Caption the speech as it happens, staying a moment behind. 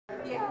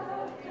Good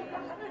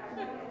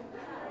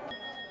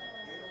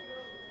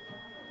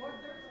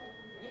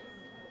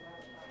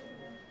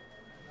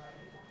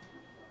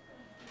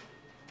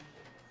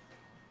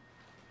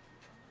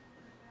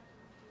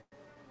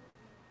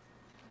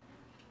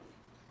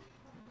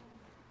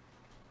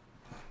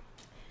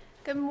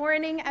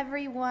morning,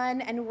 everyone,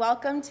 and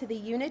welcome to the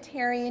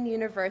Unitarian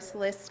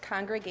Universalist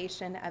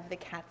Congregation of the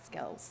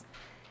Catskills.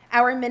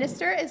 Our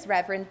minister is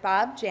Reverend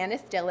Bob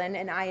Janis-Dillon,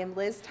 and I am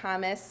Liz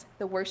Thomas,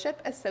 the worship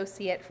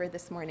associate for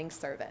this morning's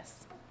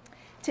service.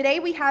 Today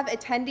we have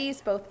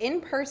attendees both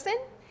in person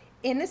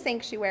in the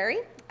sanctuary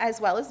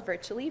as well as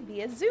virtually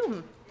via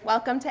Zoom.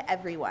 Welcome to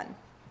everyone.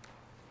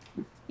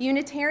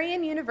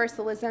 Unitarian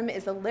Universalism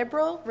is a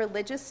liberal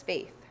religious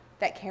faith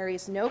that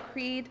carries no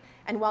creed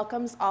and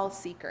welcomes all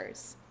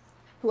seekers.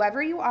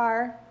 Whoever you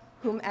are,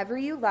 whomever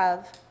you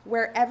love,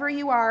 wherever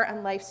you are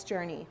on life's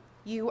journey,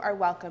 you are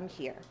welcome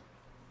here.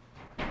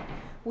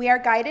 We are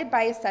guided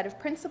by a set of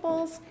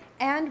principles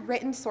and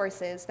written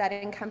sources that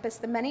encompass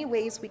the many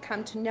ways we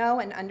come to know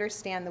and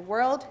understand the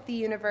world, the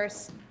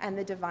universe, and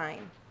the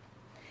divine.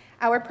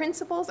 Our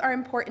principles are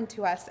important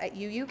to us at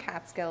UU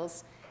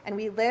Catskills, and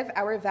we live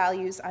our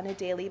values on a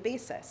daily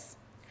basis.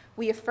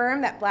 We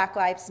affirm that Black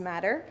Lives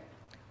Matter.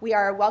 We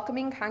are a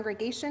welcoming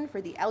congregation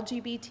for the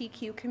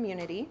LGBTQ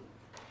community.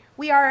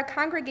 We are a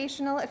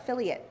congregational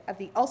affiliate of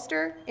the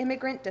Ulster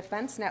Immigrant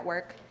Defense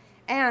Network,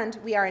 and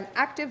we are an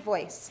active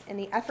voice in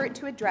the effort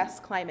to address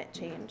climate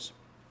change.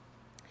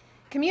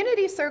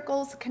 Community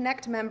circles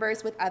connect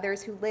members with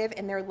others who live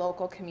in their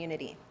local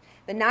community.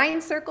 The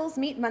 9 circles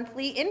meet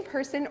monthly in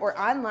person or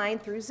online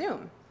through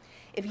Zoom.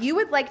 If you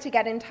would like to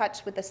get in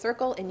touch with the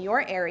circle in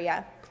your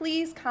area,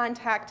 please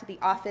contact the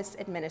office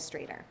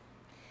administrator.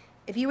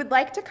 If you would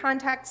like to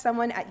contact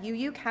someone at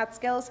UU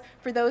Catskills,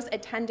 for those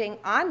attending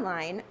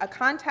online, a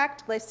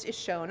contact list is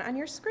shown on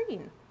your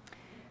screen.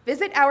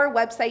 Visit our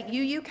website,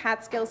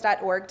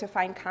 uucatskills.org, to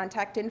find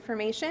contact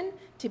information,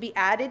 to be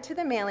added to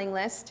the mailing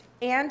list,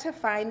 and to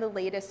find the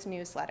latest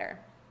newsletter.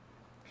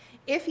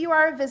 If you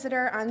are a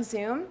visitor on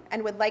Zoom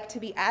and would like to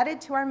be added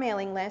to our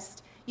mailing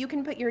list, you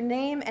can put your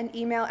name and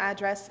email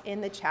address in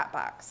the chat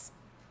box.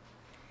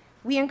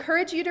 We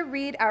encourage you to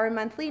read our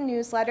monthly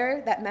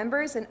newsletter that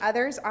members and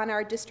others on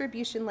our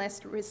distribution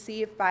list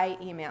receive by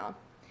email.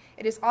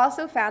 It is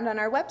also found on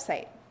our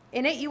website.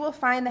 In it, you will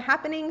find the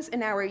happenings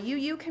in our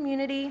UU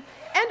community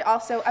and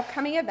also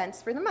upcoming events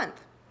for the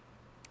month.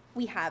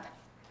 We have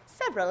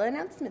several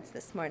announcements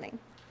this morning.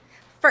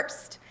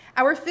 First,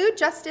 our Food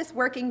Justice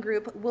Working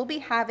Group will be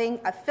having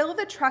a Fill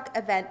the Truck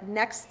event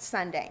next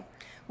Sunday.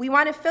 We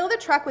want to fill the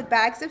truck with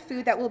bags of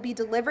food that will be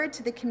delivered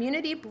to the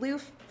Community Blue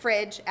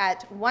Fridge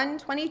at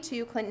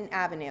 122 Clinton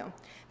Avenue.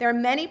 There are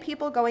many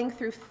people going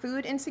through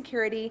food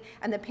insecurity,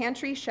 and the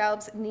pantry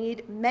shelves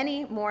need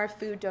many more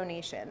food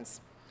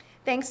donations.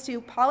 Thanks to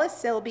Paula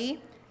Silby,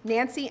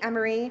 Nancy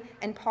Emery,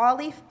 and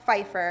Paulie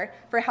Pfeiffer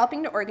for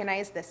helping to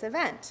organize this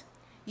event.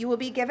 You will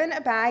be given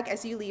a bag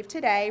as you leave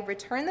today.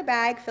 Return the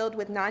bag filled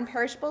with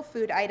non-perishable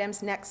food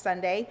items next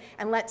Sunday,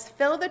 and let's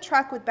fill the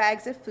truck with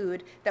bags of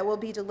food that will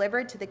be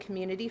delivered to the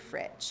community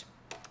fridge.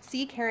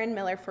 See Karen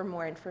Miller for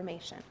more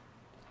information.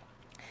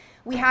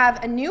 We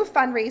have a new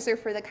fundraiser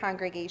for the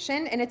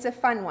congregation, and it's a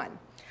fun one.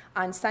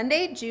 On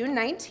Sunday, June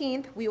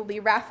 19th, we will be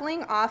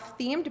raffling off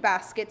themed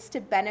baskets to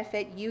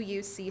benefit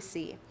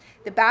UUCC.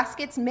 The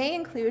baskets may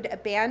include a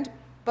banned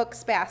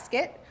books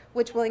basket,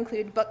 which will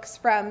include books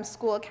from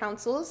school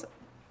councils,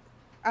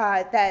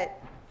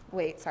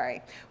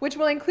 which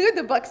will include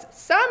the books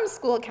some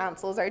school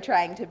councils are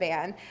trying to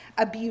ban,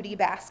 a beauty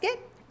basket,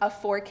 a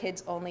For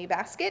Kids Only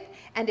basket,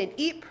 and an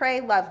Eat, Pray,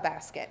 Love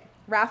basket.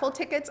 Raffle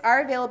tickets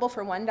are available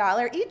for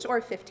 $1 each or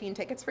 15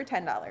 tickets for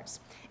 $10.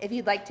 If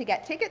you'd like to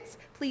get tickets,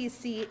 please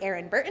see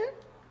Erin Burton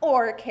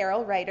or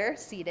Carol Ryder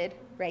seated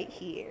right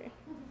here.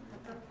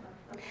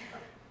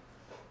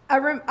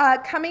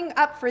 Coming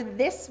up for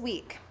this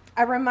week,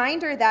 a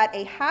reminder that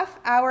a half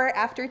hour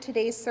after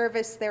today's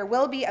service, there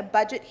will be a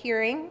budget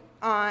hearing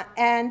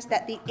and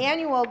that the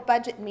annual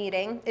budget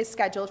meeting is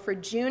scheduled for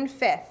June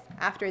 5th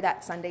after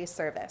that Sunday's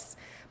service.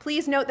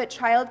 Please note that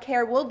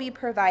childcare will be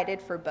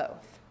provided for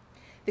both.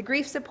 The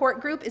Grief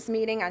Support Group is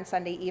meeting on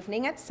Sunday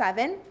evening at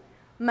 7.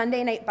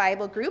 Monday Night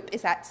Bible Group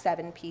is at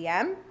 7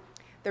 p.m.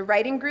 The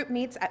Writing Group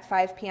meets at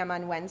 5 p.m.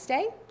 on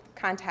Wednesday.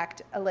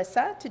 Contact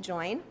Alyssa to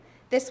join.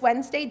 This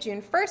Wednesday,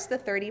 June 1st, the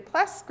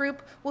 30-plus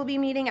group will be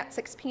meeting at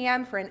 6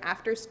 p.m. for an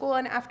after-school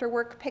and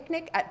after-work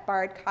picnic at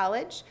Bard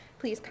College.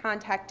 Please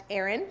contact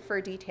Erin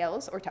for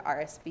details or to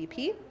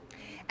RSVP.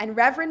 And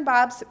Reverend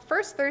Bob's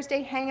first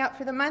Thursday hangout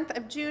for the month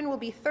of June will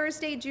be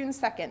Thursday, June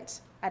 2nd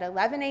at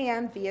 11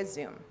 a.m. via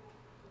Zoom.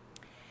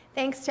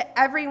 Thanks to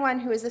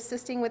everyone who is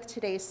assisting with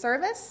today's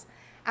service.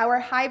 Our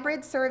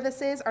hybrid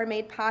services are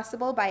made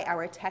possible by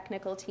our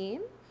technical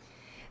team.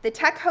 The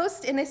tech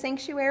host in the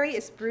sanctuary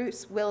is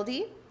Bruce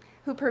Wilde,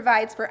 who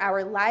provides for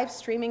our live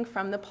streaming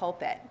from the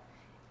pulpit.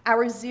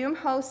 Our Zoom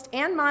host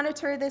and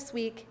monitor this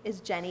week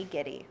is Jenny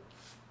Giddy.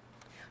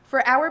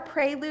 For our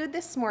prelude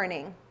this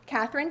morning,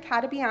 Catherine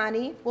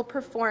Catabiani will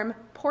perform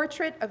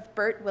Portrait of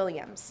Bert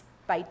Williams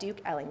by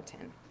Duke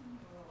Ellington.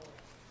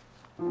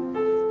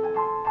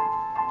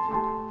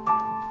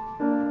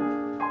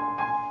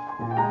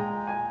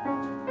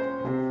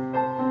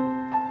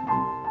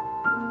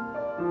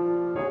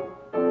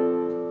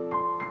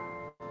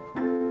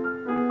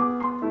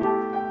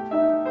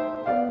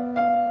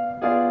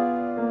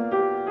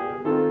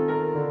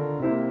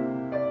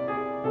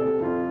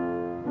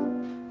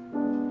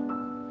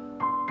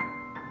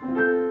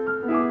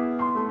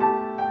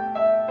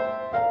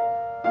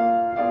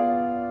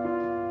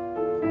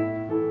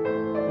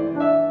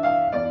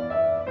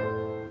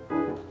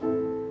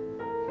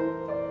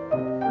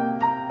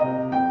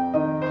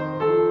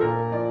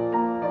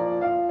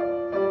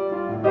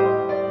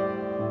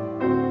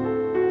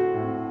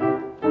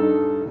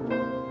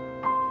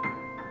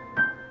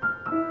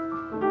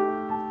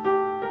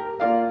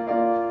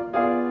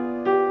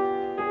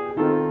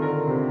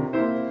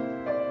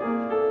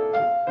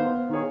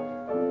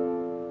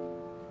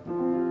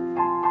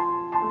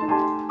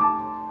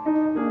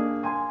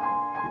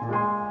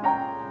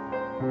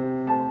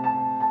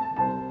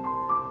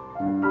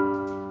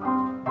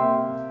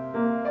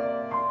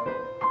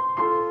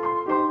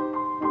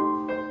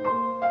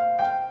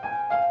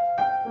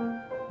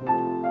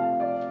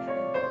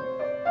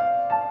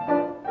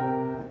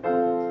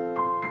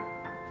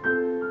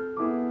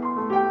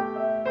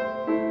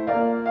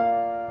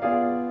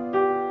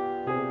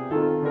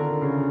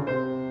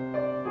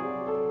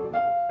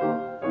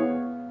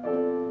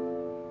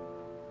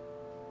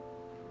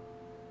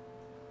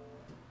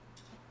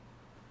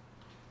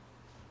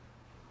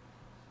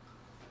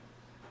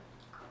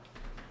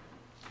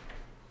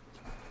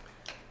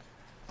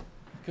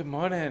 Good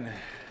morning.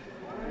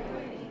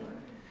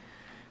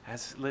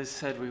 As Liz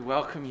said, we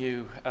welcome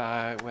you,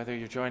 whether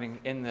you're joining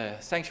in the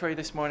sanctuary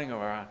this morning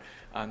or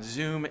on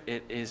Zoom.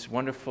 It is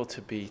wonderful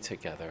to be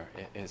together.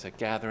 It is a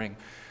gathering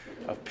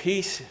of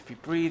peace. If you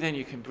breathe in,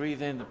 you can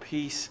breathe in the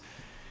peace,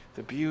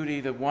 the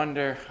beauty, the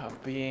wonder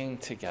of being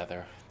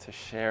together to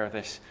share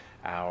this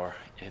hour.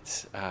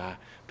 It's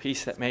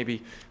peace that may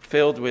be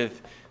filled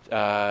with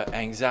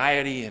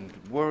anxiety and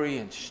worry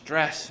and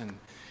stress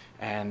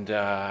and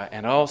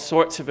all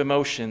sorts of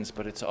emotions,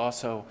 but it's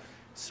also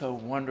so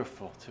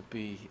wonderful to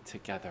be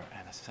together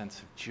and a sense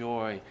of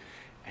joy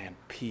and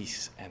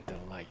peace and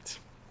delight.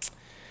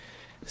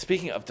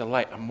 Speaking of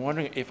delight, I'm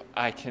wondering if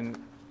I can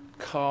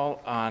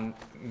call on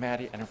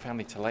Maddie and her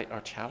family to light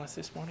our chalice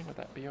this morning. Would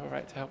that be all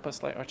right to help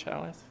us light our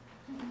chalice?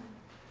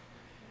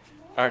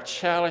 Our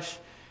chalice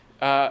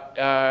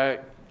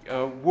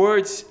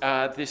words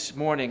this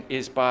morning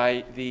is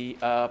by the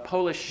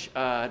Polish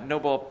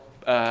Nobel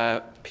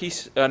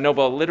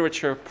Nobel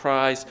Literature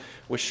Prize,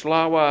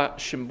 Wisława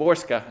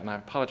Szymborska, and I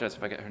apologize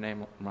if I get her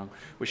name wrong,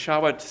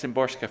 Wisława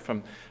Szymborska,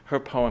 from her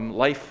poem,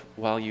 Life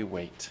While You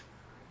Wait.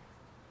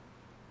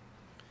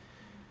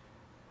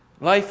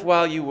 Life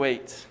while you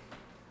wait.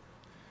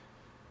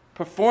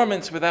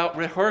 Performance without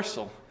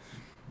rehearsal.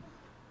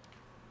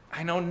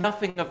 I know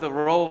nothing of the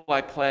role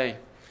I play.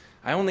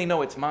 I only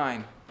know it's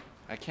mine.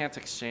 I can't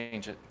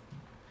exchange it.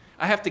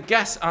 I have to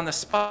guess on the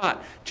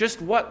spot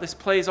just what this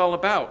play is all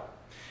about.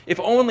 If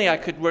only I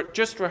could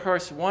just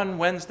rehearse one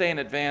Wednesday in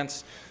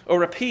advance or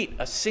repeat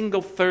a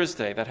single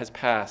Thursday that has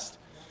passed.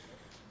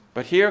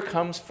 But here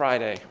comes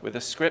Friday with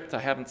a script I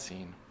haven't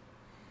seen.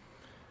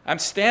 I'm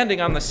standing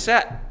on the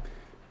set,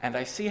 and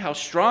I see how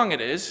strong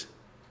it is.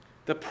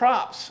 The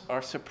props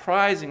are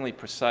surprisingly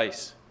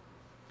precise.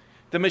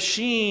 The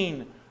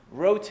machine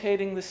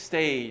rotating the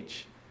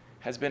stage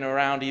has been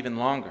around even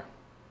longer.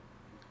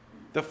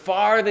 The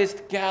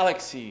farthest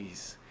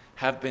galaxies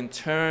have been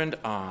turned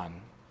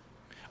on.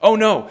 Oh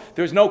no,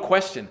 there's no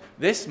question.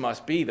 This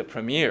must be the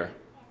premiere.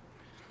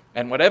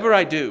 And whatever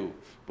I do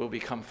will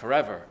become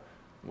forever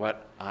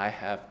what I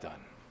have done.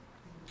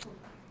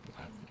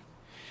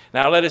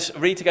 Now let us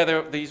read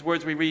together these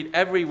words we read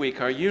every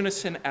week, our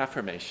unison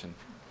affirmation.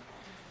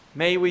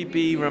 May we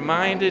be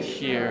reminded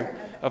here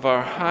of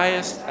our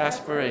highest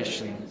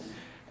aspirations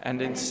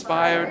and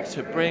inspired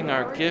to bring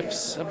our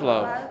gifts of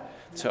love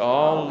to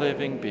all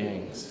living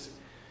beings.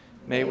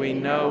 May we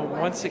know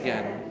once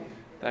again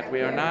that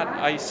we are not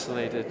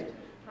isolated,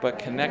 but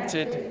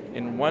connected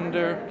in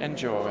wonder and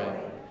joy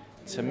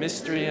to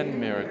mystery and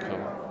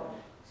miracle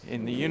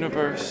in the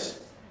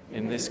universe,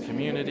 in this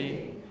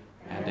community,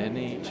 and in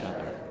each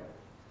other.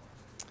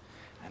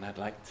 And I'd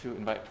like to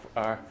invite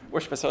our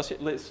worship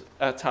associate, Liz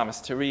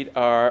Thomas, to read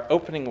our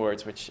opening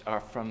words, which are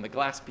from The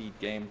Glass Bead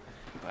Game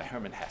by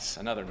Hermann Hesse,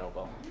 another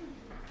Nobel.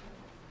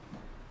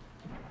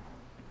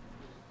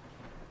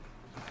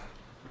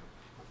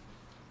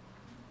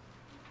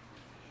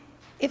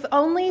 If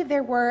only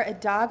there were a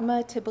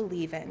dogma to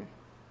believe in.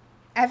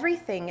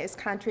 Everything is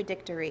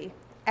contradictory.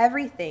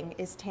 Everything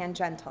is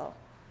tangential.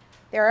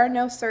 There are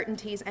no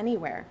certainties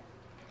anywhere.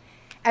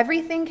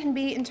 Everything can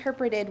be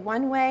interpreted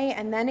one way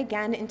and then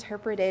again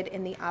interpreted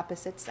in the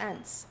opposite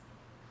sense.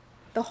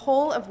 The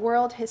whole of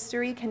world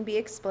history can be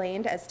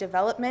explained as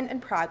development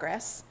and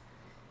progress,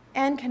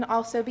 and can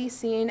also be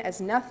seen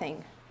as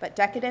nothing but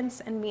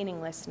decadence and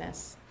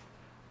meaninglessness.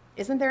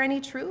 Isn't there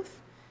any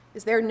truth?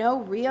 Is there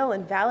no real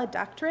and valid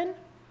doctrine?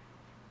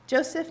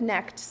 Joseph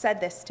Knecht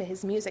said this to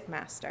his music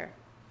master: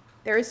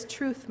 "There is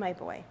truth, my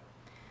boy,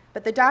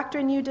 but the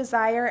doctrine you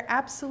desire,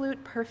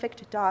 absolute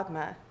perfect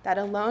dogma that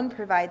alone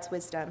provides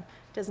wisdom,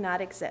 does not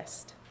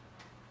exist.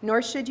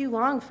 Nor should you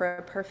long for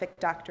a perfect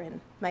doctrine,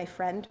 my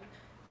friend.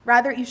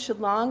 Rather, you should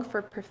long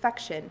for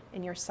perfection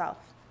in yourself.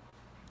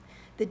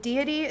 The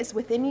deity is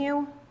within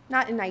you,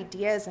 not in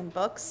ideas and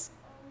books.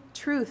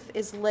 Truth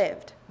is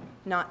lived,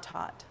 not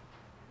taught."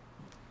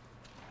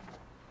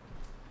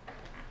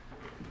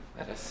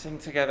 Let us sing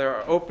together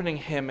our opening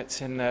hymn.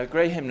 It's in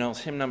Gray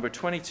Hymnals, hymn number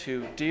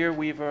 22, Dear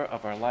Weaver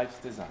of Our Life's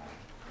Design.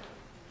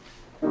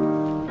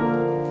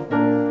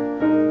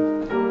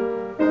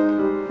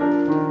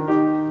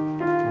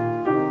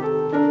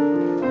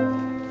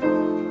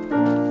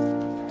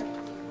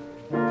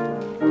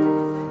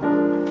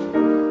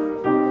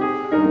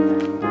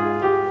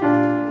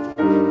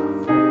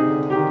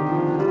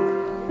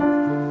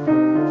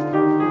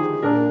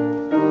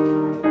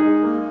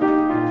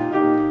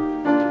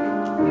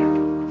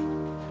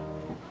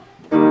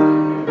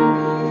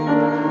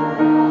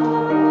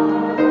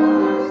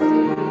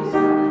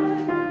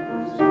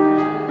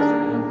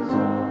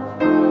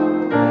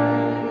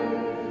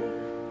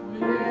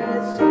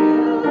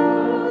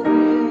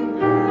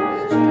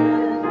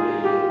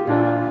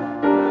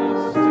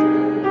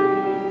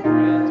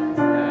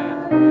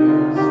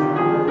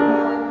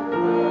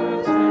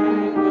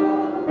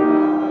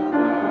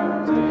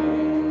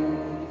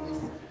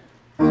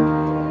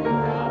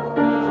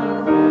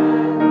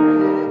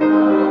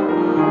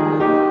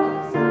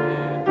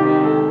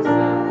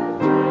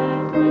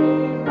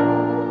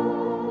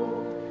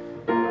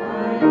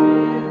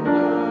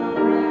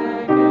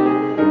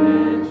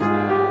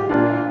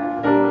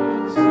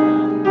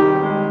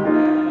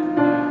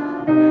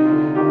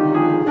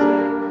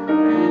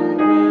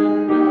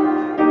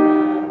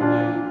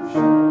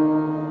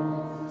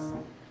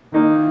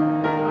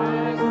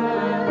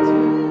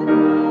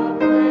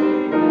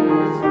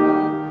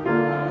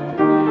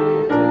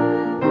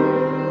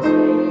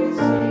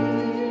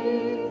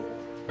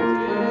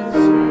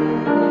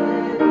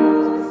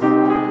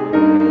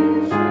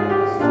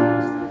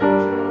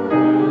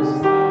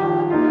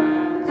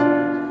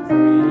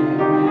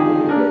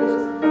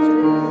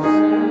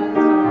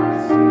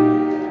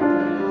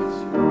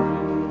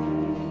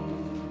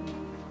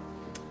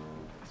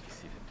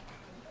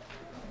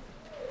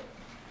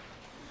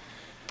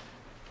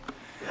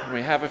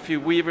 We have a few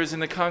weavers in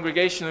the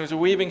congregation. There's a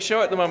weaving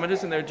show at the moment,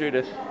 isn't there,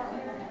 Judith?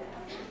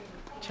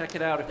 Check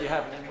it out if you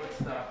haven't in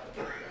Woodstock.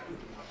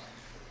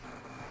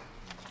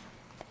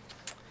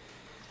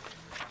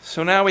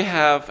 So now we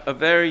have a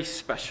very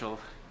special,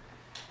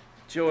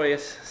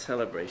 joyous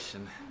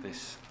celebration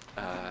this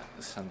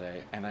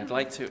Sunday, and I'd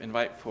like to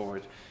invite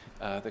forward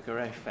the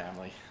Garay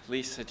family,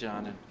 Lisa,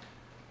 John, and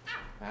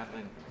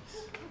Madeline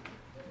Grace.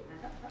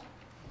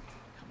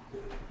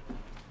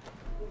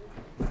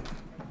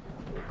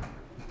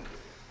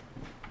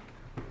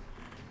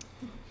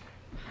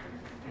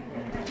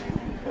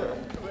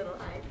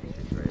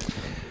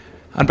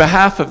 On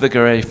behalf of the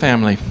Garay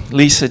family,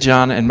 Lisa,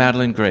 John, and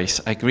Madeline Grace,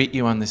 I greet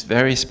you on this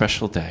very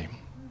special day.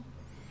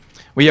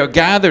 We are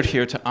gathered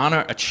here to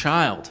honor a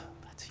child,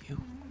 that's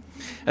you,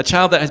 a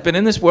child that has been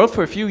in this world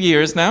for a few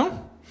years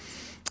now.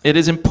 It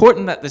is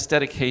important that this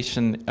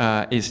dedication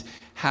is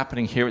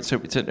happening here. It's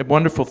a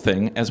wonderful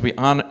thing as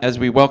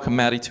we welcome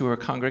Maddie to her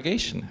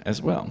congregation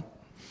as well.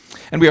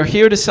 And we are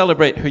here to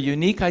celebrate her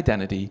unique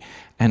identity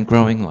and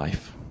growing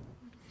life.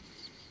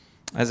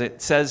 As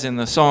it says in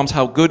the Psalms,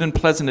 how good and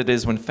pleasant it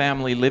is when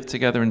family live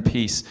together in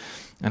peace,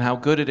 and how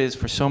good it is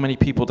for so many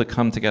people to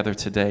come together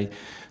today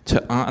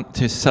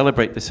to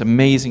celebrate this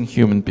amazing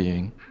human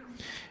being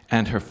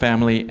and her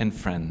family and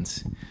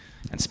friends.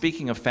 And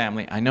speaking of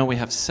family, I know we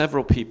have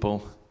several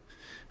people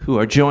who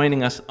are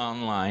joining us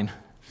online,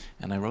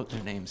 and I wrote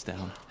their names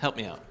down. Help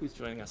me out. Who's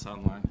joining us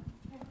online?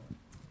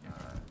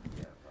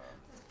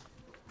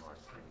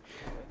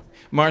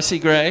 Marcy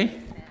Gray.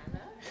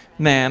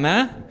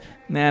 Nana.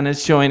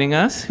 Nana's joining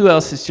us. Who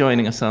else is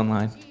joining us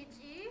online?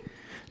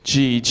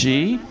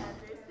 Gigi.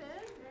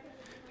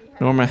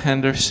 Norma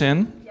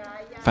Henderson.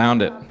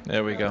 Found it.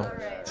 There we go.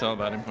 It's all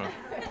about him.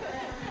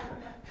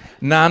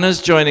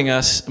 Nana's joining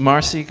us.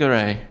 Marcy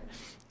Garay.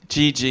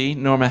 Gigi,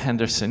 Norma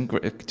Henderson,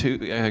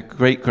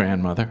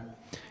 great-grandmother.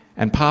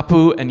 And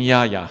Papu and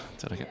Yaya.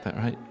 Did I get that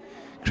right?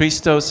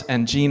 Christos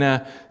and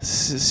Gina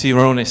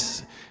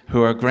Sironis,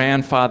 who are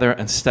grandfather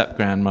and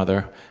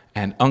step-grandmother,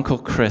 and Uncle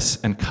Chris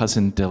and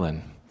Cousin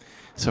Dylan.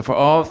 So for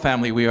all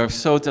family, we are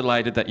so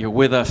delighted that you're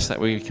with us, that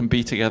we can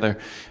be together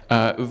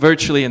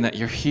virtually, and that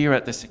you're here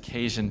at this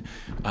occasion.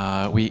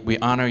 We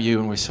honor you,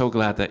 and we're so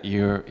glad that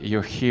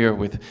you're here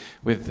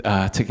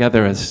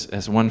together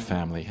as one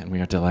family, and we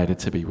are delighted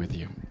to be with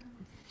you.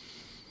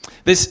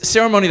 This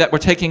ceremony that we're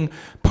taking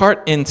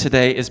part in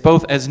today is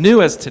both as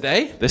new as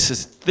today,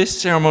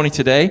 this ceremony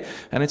today,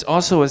 and it's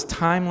also as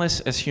timeless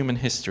as human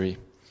history.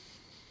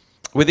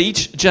 With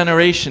each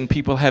generation,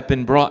 people have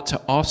been brought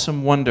to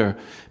awesome wonder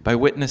by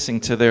witnessing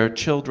to their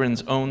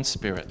children's own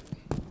spirit.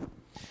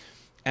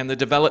 and the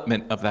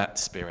development of that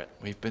spirit.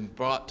 We've been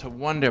brought to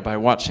wonder by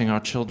watching our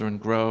children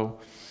grow.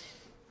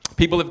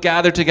 People have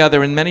gathered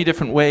together in many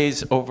different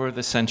ways over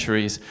the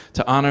centuries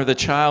to honor the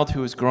child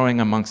who is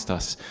growing amongst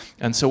us.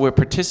 And so we're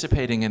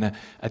participating in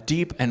a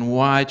deep and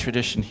wide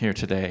tradition here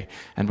today,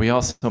 and we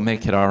also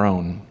make it our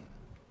own.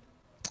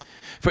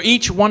 For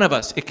each one of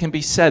us, it can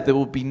be said there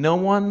will be no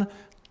one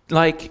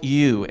like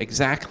you,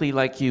 exactly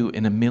like you,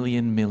 in a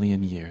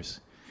million years,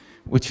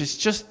 which is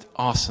just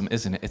awesome,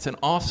 isn't it? It's an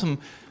awesome,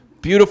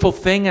 beautiful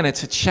thing, and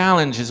it's a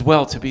challenge as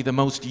well to be the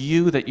most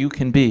you that you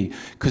can be,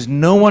 because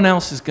no one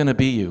else is going to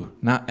be you,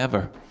 not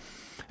ever.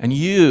 And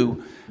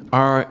you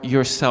are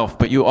yourself,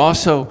 but you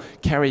also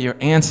carry your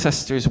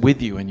ancestors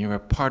with you, and you're a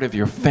part of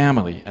your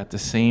family at the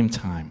same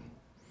time.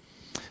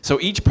 So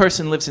each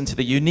person lives into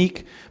the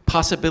unique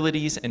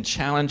possibilities and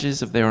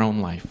challenges of their own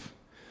life.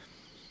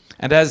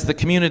 And as the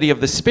community of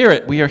the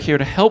Spirit, we are here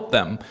to help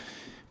them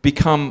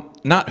become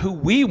not who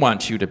we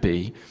want you to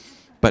be,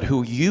 but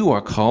who you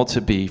are called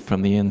to be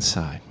from the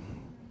inside.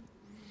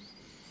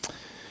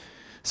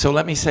 So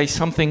let me say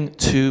something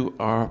to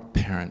our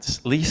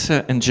parents.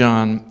 Lisa and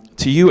John,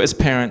 to you as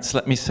parents,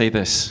 let me say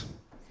this.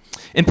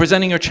 In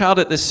presenting your child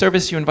at this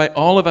service, you invite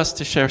all of us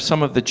to share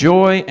some of the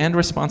joy and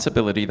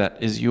responsibility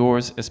that is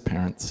yours as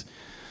parents.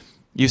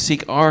 You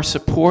seek our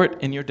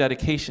support in your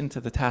dedication to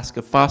the task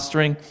of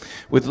fostering,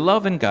 with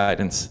love and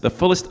guidance, the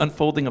fullest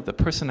unfolding of the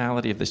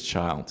personality of this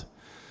child.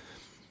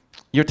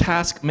 Your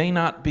task may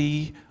not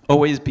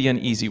always be an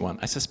easy one.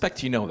 I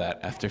suspect you know that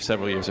after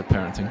several years of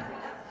parenting.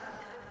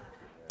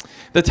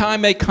 The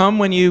time may come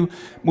when you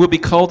will be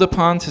called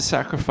upon to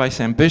sacrifice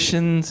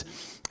ambitions,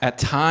 at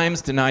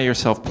times deny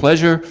yourself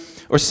pleasure,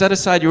 or set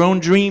aside your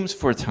own dreams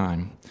for a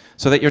time,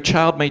 so that your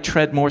child may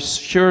tread more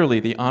surely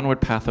the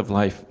onward path of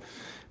life.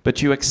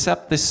 But you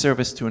accept this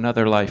service to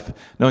another life,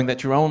 knowing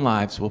that your own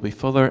lives will be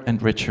fuller and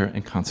richer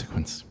in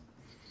consequence.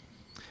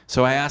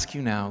 So I ask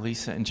you now,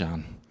 Lisa and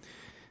John,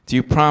 do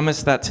you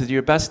promise that to the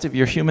best of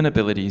your human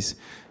abilities,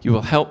 you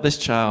will help this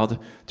child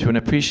to an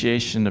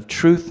appreciation of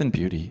truth and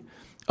beauty,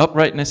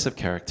 uprightness of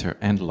character,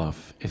 and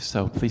love? If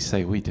so, please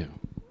say, we do.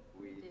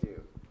 We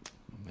do.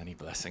 Many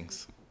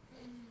blessings.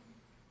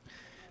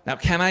 Now,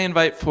 can I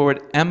invite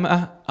forward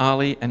Emma,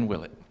 Ollie, and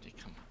Willett?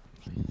 Come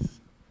on, please.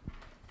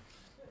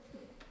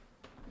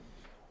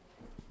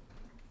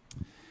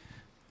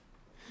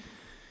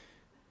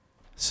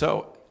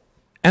 So,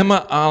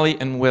 Emma, Ollie,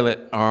 and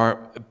Willett are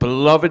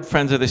beloved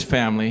friends of this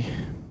family.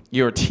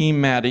 You're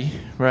Team Maddie,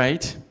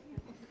 right?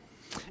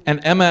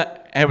 And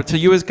Emma, to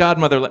you as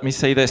godmother, let me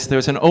say this.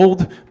 There's an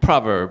old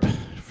proverb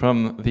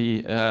from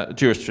the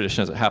Jewish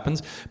tradition, as it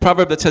happens,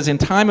 proverb that says, in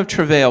time of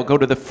travail, go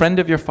to the friend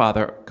of your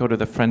father, go to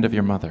the friend of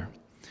your mother.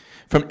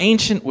 From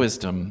ancient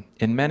wisdom,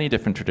 in many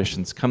different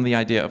traditions, come the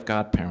idea of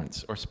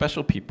godparents, or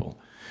special people,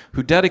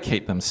 who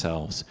dedicate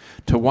themselves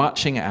to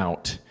watching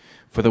out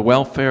for the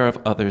welfare of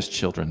others'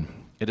 children.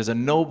 It is a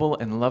noble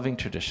and loving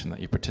tradition that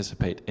you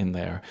participate in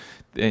there,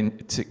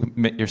 and to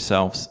commit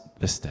yourselves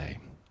this day.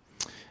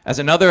 As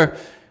another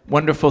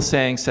wonderful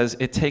saying says,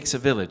 it takes a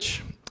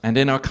village. And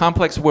in our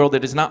complex world,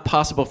 it is not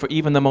possible for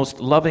even the most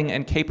loving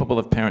and capable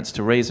of parents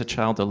to raise a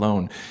child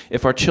alone.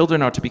 If our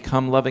children are to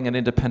become loving and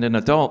independent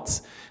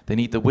adults, they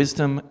need the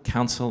wisdom,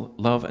 counsel,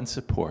 love, and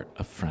support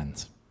of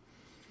friends.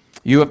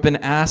 You have been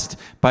asked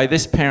by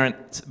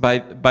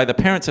the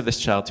parents of this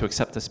child to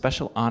accept a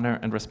special honor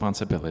and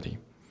responsibility.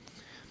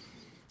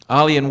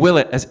 Ollie and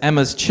Willett, as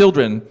Emma's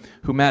children,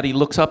 who Maddie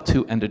looks up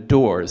to and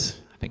adores,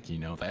 I think you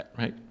know that,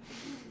 right?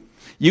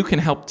 You can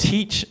help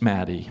teach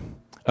Maddie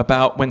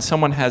about when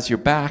someone has your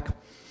back,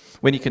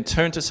 when you can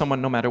turn to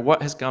someone no matter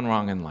what has gone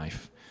wrong in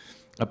life.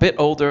 A bit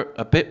older,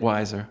 a bit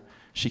wiser,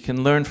 she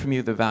can learn from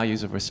you the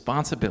values of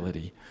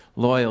responsibility,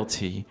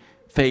 loyalty,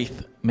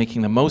 faith,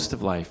 making the most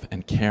of life,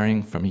 and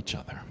caring from each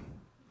other.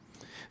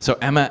 So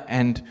Emma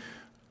and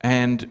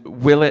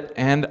Willett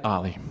and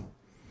Ollie,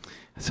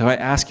 so I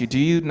ask you, do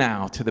you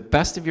now, to the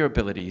best of your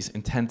abilities,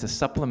 intend to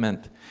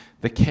supplement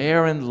the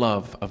care and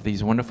love of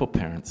these wonderful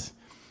parents,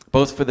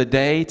 both for the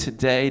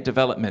day-to-day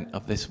development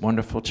of this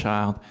wonderful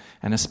child,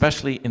 and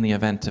especially in the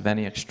event of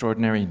any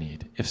extraordinary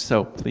need? If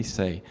so, please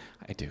say,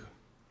 I do.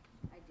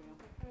 I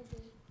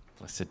do.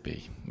 Blessed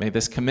be. May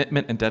this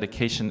commitment and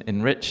dedication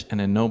enrich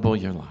and ennoble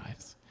your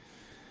lives.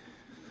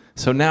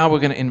 So now we're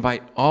going to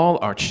invite all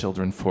our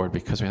children forward,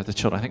 because we have the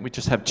children. I think we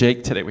just have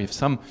Jake today. We have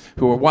some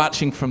who are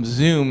watching from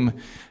Zoom,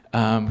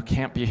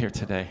 can't be here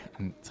today.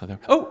 And so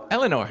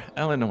Eleanor.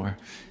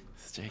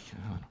 This is Jake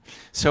and Eleanor.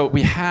 So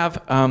we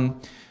have,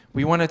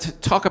 we wanted to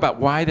talk about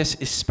why this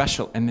is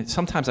special. And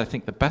sometimes I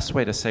think the best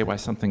way to say why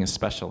something is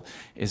special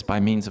is by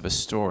means of a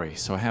story.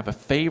 So I have a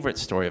favorite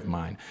story of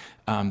mine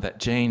that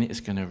Jane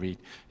is going to read.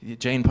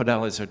 Jane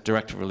Podell is our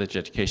Director of Religious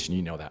Education.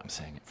 You know that. I'm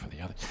saying it for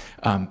the others.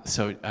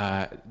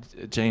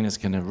 Jane is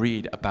going to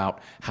read about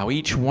how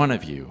each one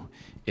of you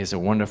is a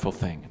wonderful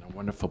thing and a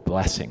wonderful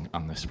blessing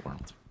on this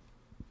world.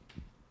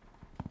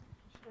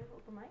 Should I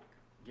hold the mic?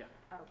 Yeah.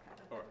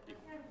 Okay.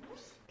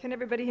 Can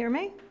everybody hear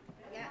me?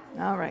 Yes.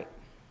 All right.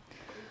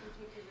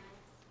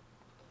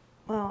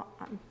 Well,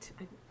 I'm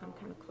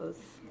kind of close.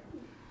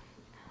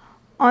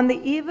 On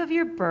the eve of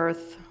your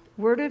birth,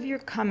 word of your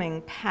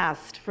coming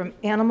passed from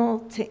animal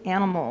to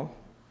animal.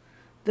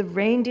 The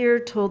reindeer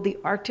told the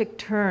Arctic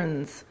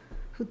terns,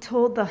 who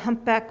told the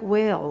humpback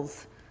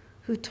whales,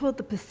 who told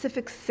the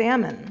Pacific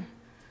salmon,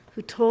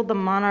 who told the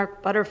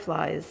monarch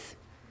butterflies,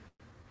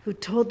 who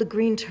told the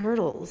green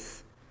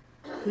turtles,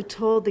 who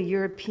told the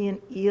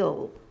European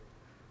eel,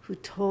 who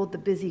told the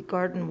busy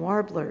garden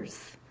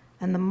warblers,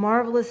 and the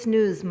marvelous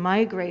news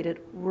migrated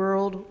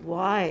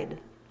worldwide.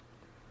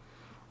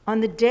 On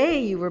the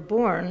day you were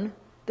born,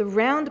 the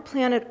round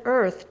planet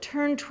Earth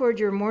turned toward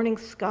your morning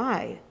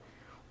sky,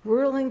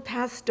 whirling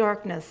past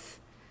darkness,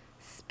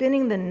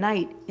 spinning the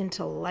night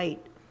into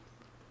light.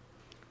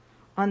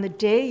 On the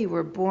day you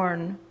were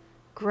born,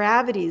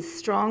 gravity's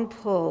strong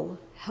pull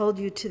held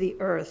you to the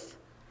earth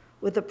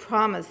with a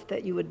promise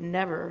that you would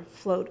never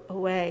float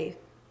away.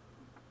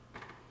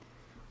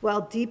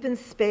 While deep in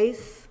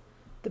space,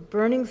 the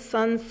burning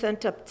sun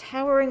sent up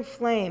towering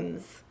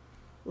flames,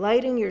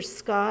 lighting your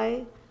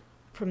sky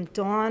from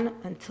dawn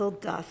until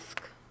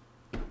dusk.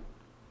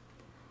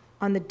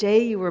 On the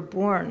day you were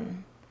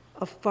born,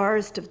 a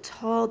forest of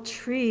tall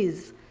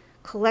trees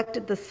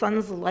collected the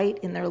sun's light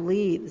in their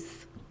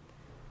leaves,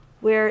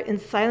 where in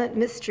silent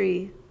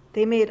mystery,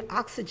 they made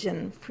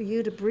oxygen for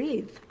you to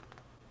breathe.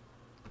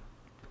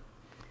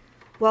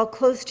 While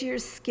close to your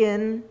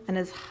skin and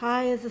as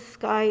high as the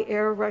sky,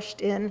 air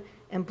rushed in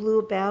and blew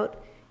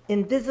about,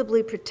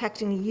 invisibly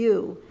protecting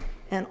you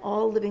and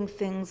all living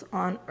things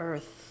on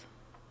earth.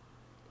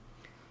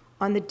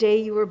 On the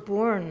day you were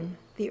born,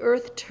 the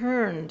earth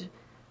turned,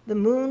 the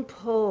moon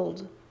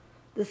pulled,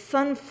 the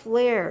sun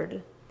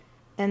flared,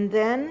 and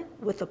then,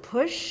 with a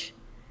push,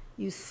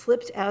 you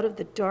slipped out of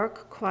the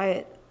dark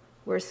quiet,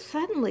 where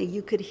suddenly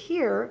you could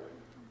hear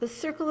a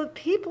circle of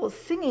people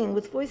singing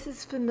with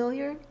voices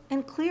familiar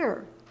and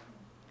clear.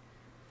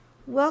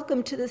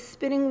 "Welcome to the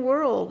spinning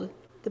world,"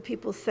 the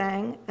people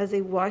sang as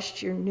they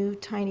washed your new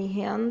tiny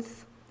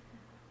hands.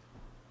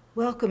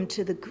 "Welcome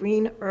to the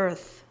green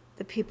earth,"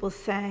 the people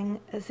sang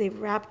as they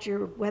wrapped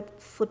your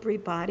wet, slippery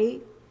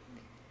body.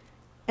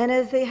 And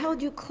as they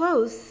held you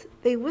close,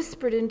 they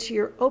whispered into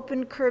your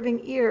open, curving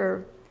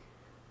ear,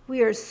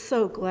 "We are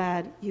so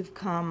glad you've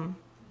come."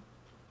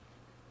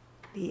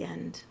 The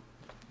end.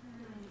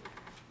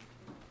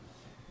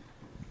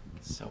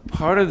 So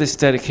part of this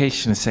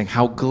dedication is saying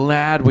how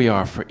glad we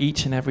are for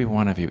each and every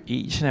one of you.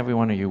 Each and every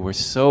one of you, we're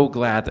so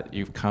glad that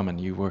you've come, and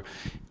you were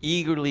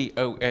eagerly,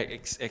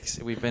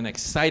 we've been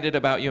excited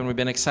about you, and we've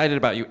been excited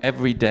about you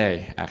every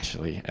day,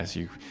 actually, as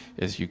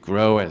you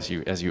grow, as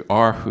you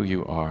are who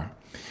you are.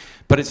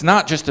 But it's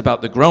not just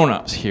about the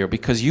grown-ups here,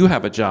 because you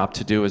have a job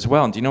to do as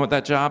well. And do you know what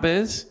that job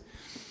is?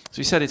 So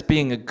he said it's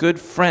being a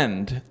good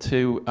friend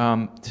to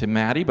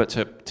Maddie, but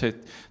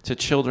to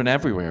children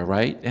everywhere,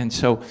 right? And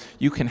so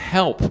you can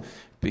help,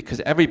 because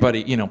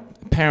everybody,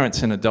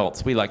 parents and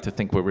adults, we like to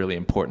think we're really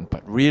important,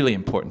 but really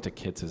important to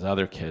kids is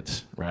other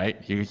kids, right?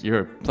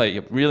 You play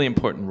a really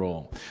important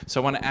role. So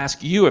I want to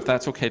ask you, if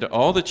that's okay to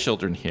all the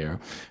children here,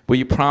 will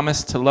you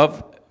promise to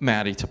love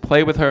Maddie, to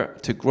play with her,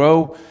 to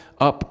grow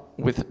up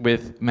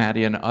with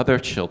Maddie and other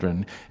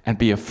children, and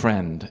be a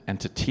friend,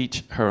 and to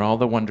teach her all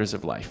the wonders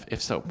of life?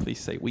 If so, please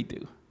say, "We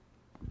do."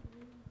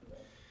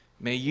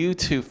 May you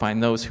too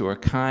find those who are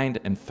kind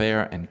and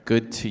fair and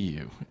good to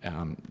you.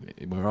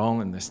 We're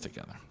all in this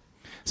together.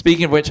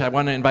 Speaking of which, I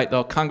want to invite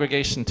the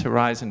congregation to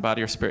rise in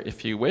body or spirit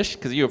if you wish,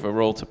 because you have a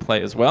role to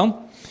play as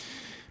well.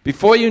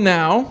 Before you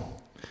now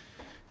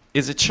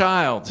is a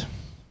child,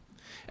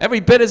 every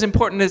bit as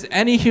important as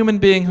any human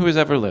being who has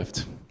ever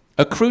lived.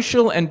 A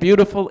crucial and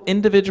beautiful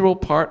individual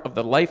part of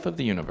the life of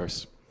the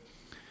universe.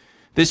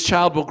 This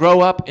child will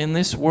grow up in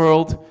this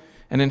world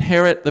and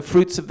inherit the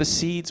fruits of the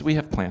seeds we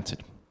have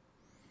planted.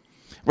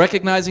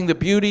 Recognizing the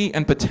beauty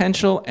and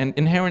potential and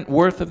inherent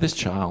worth of this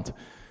child,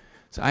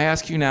 so I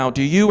ask you now,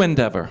 do you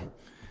endeavor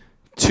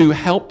to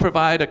help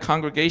provide a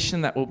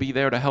congregation that will be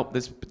there to help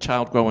this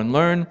child grow and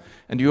learn?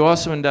 And do you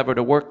also endeavor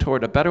to work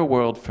toward a better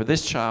world for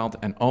this child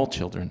and all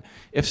children?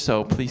 If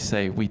so, please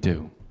say, "We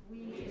do."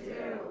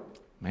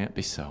 May it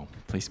be so.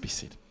 Please be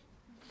seated.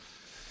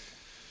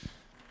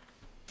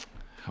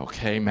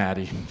 Okay,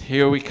 Maddie,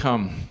 here we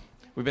come.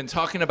 We've been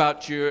talking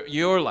about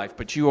your life,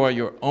 but you are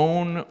your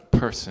own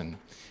person.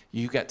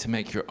 You get to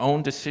make your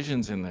own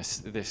decisions in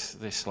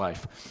this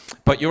life.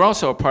 But you're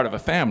also a part of a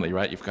family,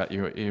 right? You've got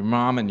your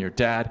mom and your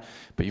dad,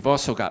 but you've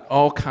also got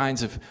all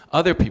kinds of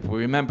other people.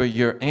 Remember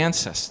your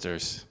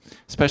ancestors,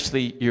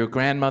 especially your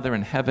grandmother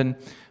in heaven,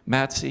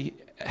 Matsi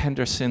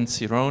Henderson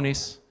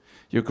Sironis,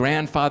 your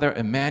grandfather,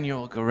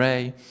 Emmanuel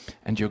Garay,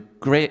 and your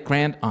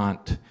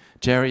great-grand-aunt,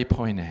 Jerry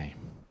Poinet.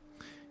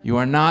 You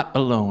are not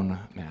alone,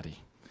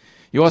 Maddie.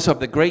 You also have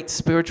the great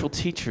spiritual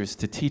teachers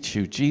to teach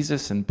you,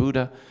 Jesus and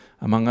Buddha,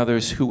 among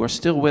others, who are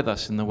still with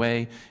us in the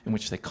way in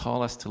which they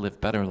call us to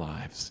live better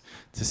lives,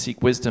 to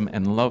seek wisdom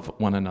and love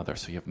one another.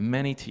 So you have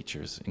many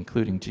teachers,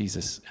 including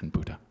Jesus and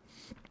Buddha.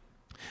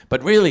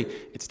 But really,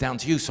 it's down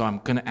to you, so I'm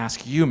going to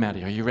ask you,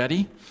 Maddie. Are you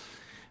ready?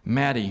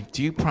 Maddie,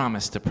 do you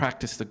promise to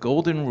practice the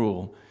golden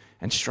rule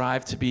and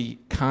strive to be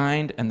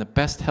kind and the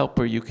best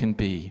helper you can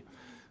be,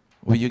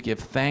 Will you give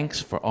thanks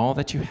for all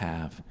that you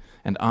have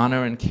and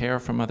honor and care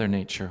for Mother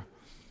Nature?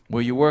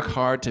 Will you work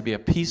hard to be a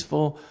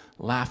peaceful,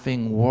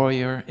 laughing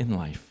warrior in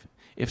life?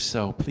 If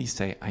so, please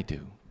say, I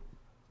do.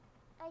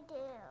 I do.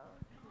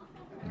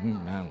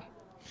 Amen.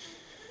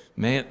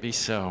 May it be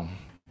so.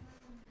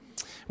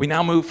 We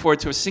now move forward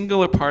to a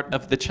singular part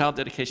of the child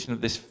dedication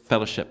of this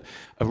fellowship,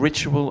 a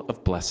ritual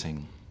of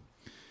blessing.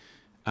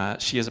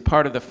 She is a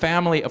part of the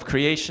family of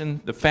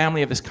creation, the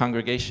family of this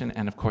congregation,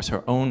 and of course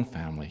her own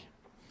family.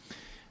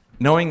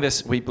 Knowing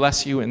this, we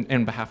bless you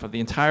in behalf of the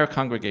entire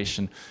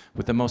congregation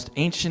with the most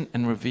ancient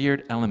and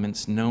revered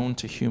elements known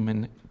to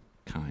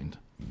humankind.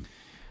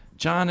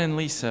 John and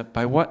Lisa,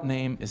 by what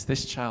name is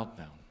this child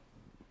known?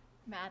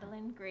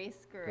 Madeline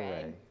Grace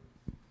Garay.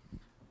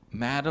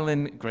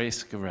 Madeline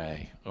Grace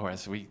Garay, or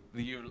as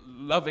you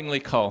lovingly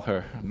call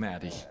her,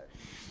 Maddie.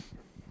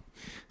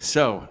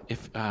 So,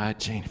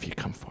 Jane, if you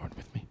come forward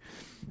with me.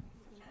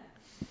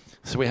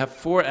 So we have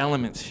 4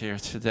 elements here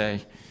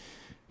today.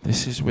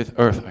 This is with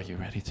earth. Are you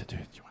ready to do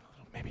it? Do you want a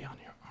little, maybe on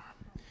your arm?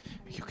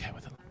 Are you okay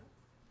with it?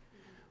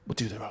 We'll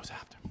do the rose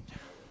after.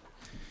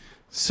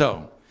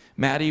 So,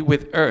 Maddie,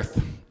 with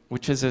earth,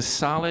 which is as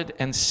solid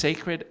and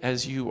sacred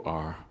as you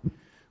are,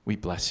 we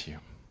bless you.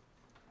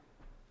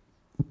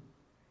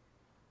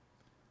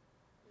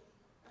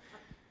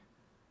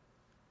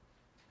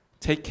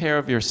 Take care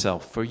of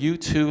yourself, for you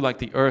too, like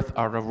the earth,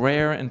 are a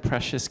rare and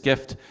precious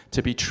gift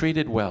to be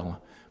treated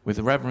well, with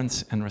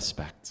reverence and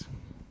respect.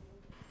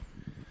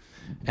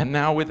 And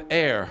now with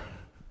air,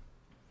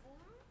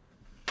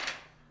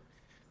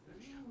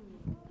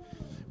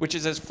 which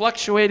is as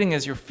fluctuating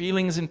as your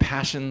feelings and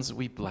passions,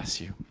 we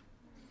bless you.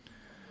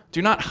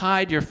 Do not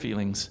hide your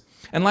feelings,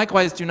 and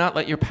likewise do not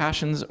let your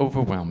passions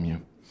overwhelm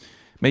you.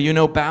 May you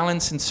know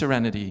balance and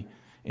serenity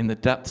in the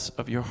depths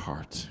of your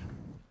heart.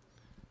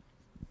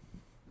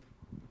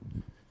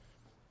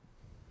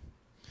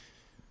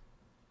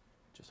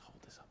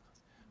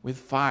 With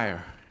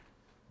fire,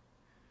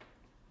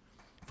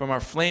 from our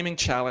flaming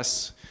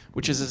chalice,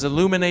 which is as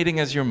illuminating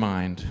as your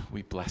mind,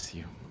 we bless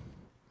you.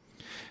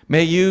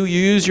 May you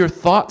use your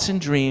thoughts and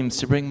dreams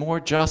to bring more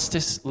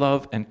justice,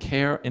 love, and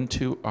care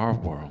into our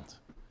world.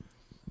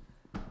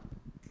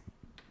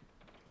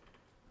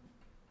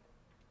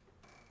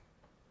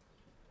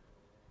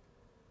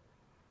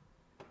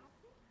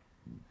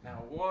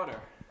 Now, water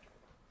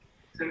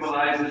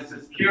symbolizes the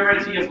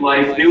purity of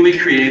life newly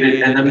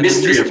created and the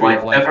mystery of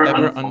life ever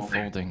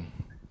unfolding.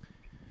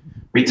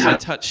 We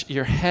touch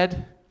your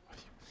head,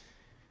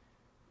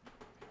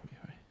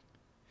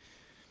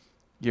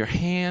 your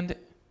hand,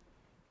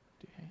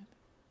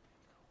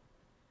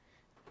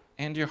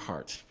 and your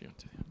heart.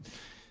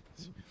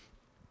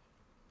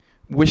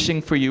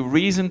 Wishing for you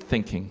reasoned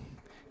thinking,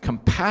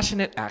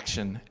 compassionate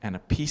action, and a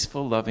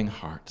peaceful, loving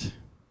heart.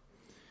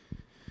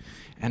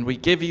 And we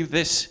give you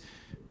this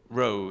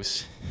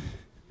rose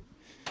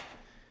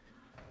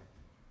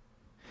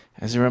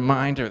as a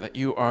reminder that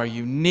you are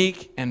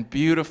unique and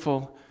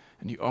beautiful,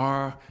 and you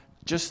are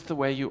just the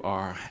way you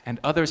are, and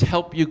others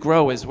help you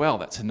grow as well.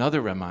 That's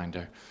another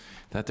reminder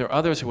that there are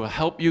others who will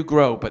help you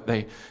grow, but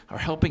they are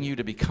helping you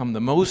to become the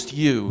most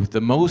you,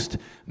 the most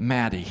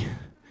Maddie,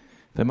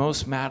 the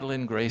most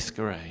Madeline Grace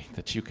Garay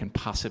that you can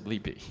possibly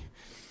be.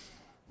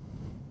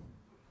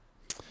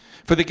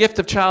 For the gift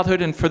of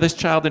childhood, and for this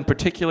child in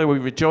particular, we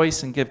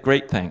rejoice and give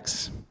great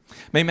thanks.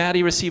 May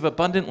Maddie receive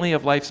abundantly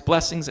of life's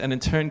blessings and in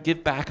turn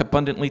give back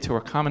abundantly to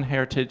her common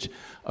heritage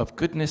of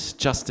goodness,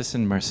 justice,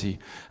 and mercy,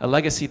 a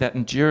legacy that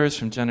endures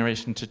from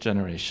generation to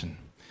generation.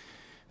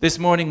 This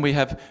morning we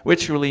have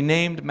ritually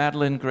named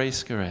Madeline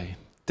Grace Garay,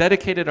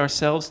 dedicated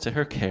ourselves to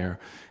her care,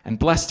 and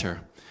blessed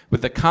her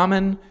with the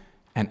common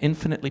and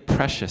infinitely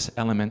precious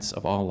elements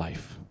of all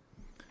life.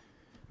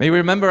 May we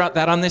remember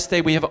that on this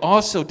day we have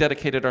also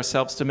dedicated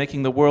ourselves to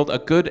making the world a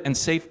good and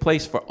safe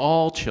place for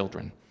all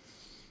children,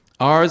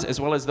 ours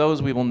as well as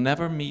those we will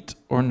never meet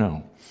or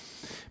know.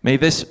 May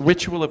this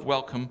ritual of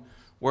welcome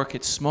work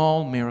its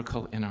small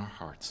miracle in our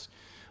hearts,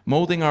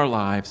 molding our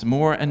lives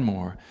more and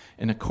more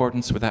in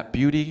accordance with that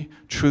beauty,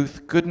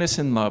 truth, goodness,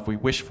 and love we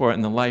wish for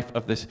in the life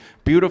of this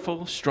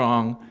beautiful,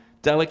 strong,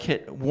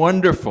 delicate,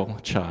 wonderful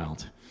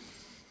child,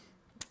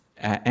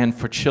 and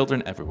for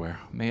children everywhere.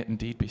 May it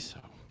indeed be so.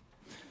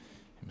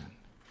 Amen.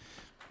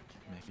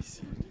 You may be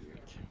seated.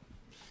 Thank you.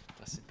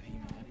 Blessed be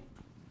Maddie.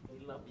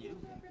 We love you.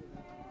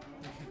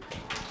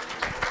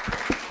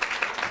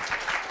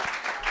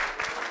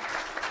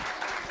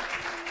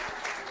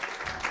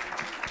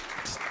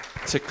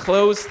 To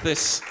close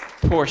this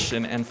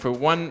portion, and for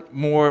one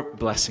more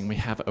blessing, we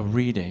have a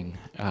reading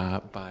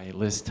by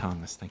Liz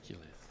Thomas. Thank you,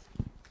 Liz.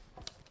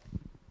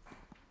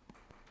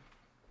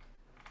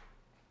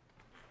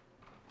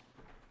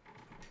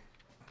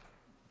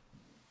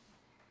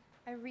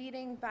 A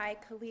reading by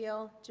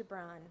Khalil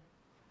Gibran.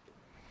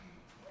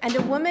 And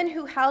a woman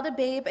who held a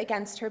babe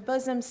against her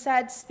bosom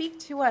said, "Speak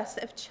to us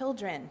of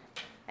children."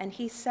 And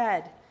he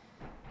said,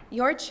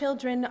 "Your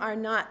children are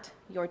not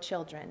your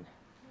children.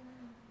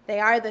 They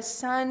are the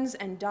sons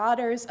and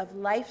daughters of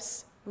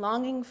life's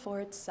longing for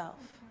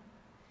itself.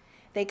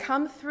 They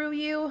come through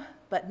you,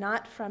 but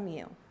not from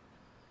you.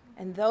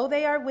 And though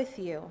they are with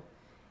you,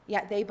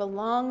 yet they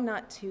belong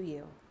not to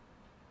you.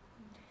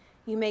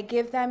 You may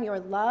give them your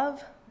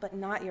love, but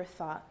not your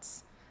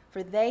thoughts,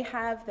 for they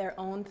have their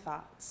own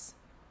thoughts.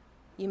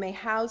 You may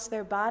house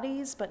their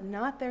bodies, but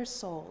not their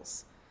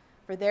souls,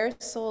 for their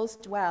souls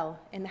dwell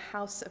in the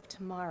house of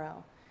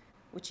tomorrow,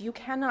 which you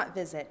cannot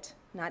visit,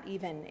 not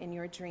even in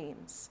your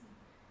dreams.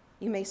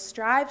 You may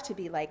strive to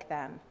be like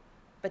them,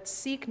 but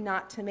seek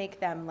not to make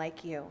them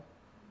like you.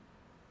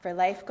 For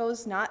life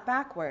goes not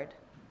backward,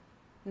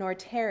 nor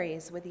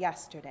tarries with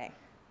yesterday.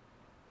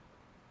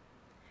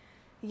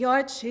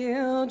 Your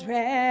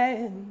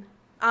children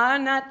are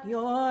not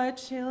your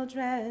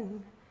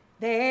children.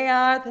 They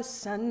are the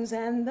sons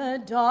and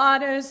the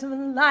daughters of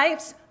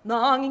life's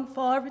longing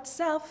for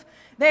itself.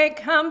 They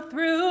come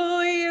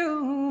through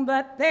you,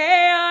 but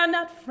they are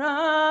not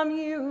from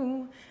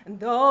you. And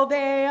though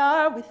they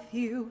are with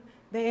you,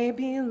 they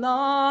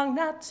belong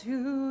not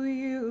to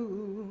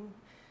you.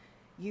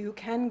 You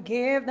can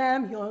give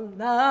them your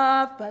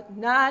love, but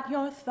not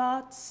your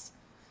thoughts,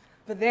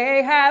 for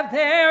they have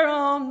their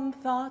own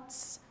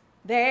thoughts.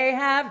 They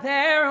have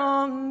their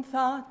own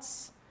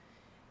thoughts.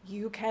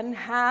 You can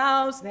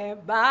house their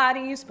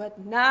bodies,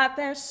 but not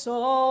their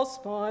souls,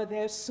 for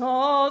their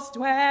souls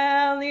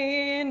dwell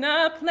in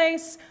a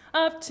place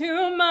of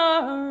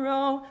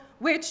tomorrow,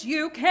 which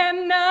you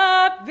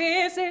cannot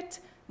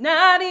visit,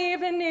 not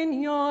even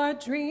in your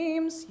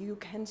dreams. You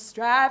can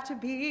strive to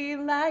be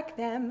like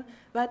them,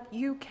 but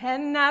you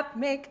cannot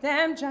make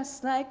them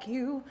just like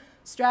you.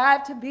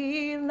 Strive to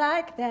be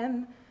like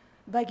them,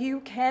 but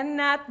you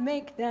cannot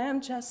make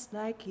them just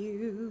like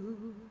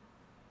you.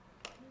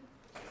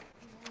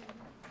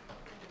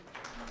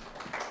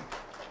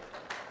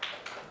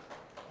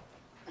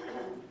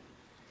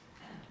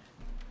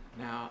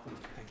 Now,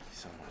 thank you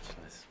so much,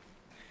 Liz.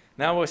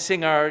 Now we'll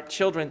sing our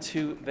children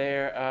to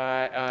their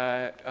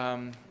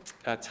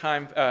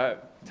time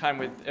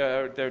with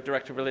their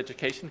Director of Religious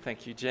Education.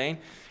 Thank you, Jane.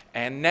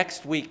 And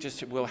next week,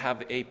 we'll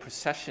have a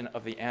procession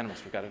of the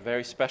animals. We've got a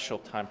very special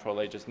time for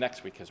all ages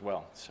next week as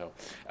well. So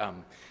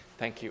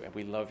thank you, and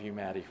we love you,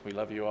 Maddie. We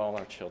love you all,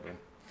 our children.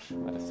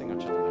 Let us sing our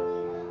children.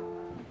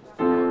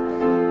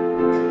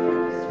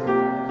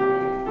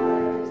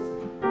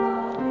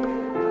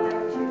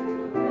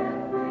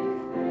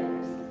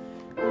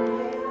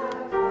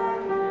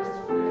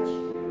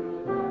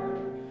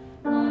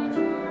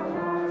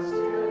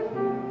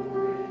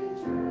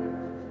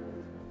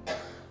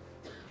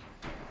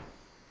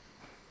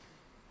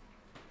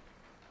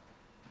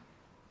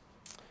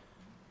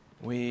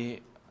 We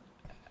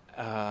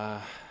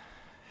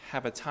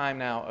have a time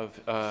now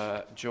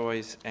of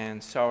joys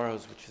and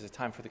sorrows, which is a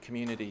time for the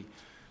community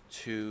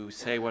to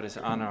say what is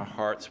on our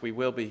hearts. We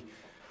will be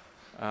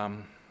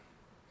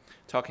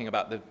talking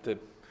about the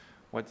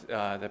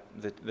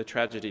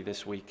tragedy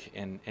this week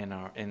in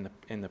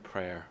the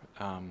prayer,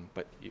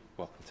 but you're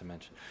welcome to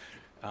mention.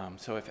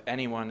 So if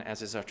anyone,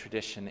 as is our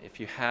tradition, if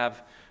you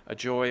have a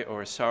joy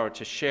or a sorrow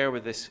to share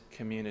with this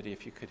community,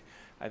 if you could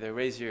either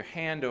raise your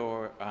hand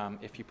or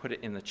if you put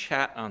it in the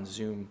chat on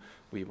Zoom,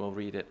 we will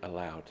read it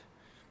aloud.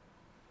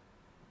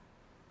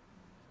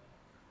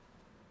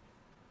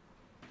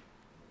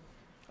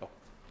 Oh,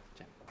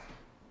 Jen.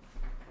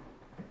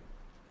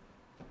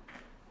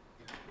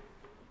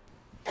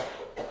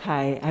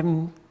 Hi,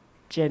 I'm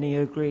Jenny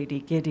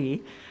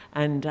O'Grady-Giddy,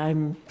 and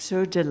I'm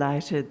so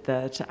delighted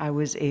that I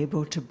was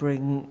able to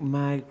bring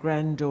my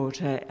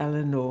granddaughter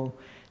Eleanor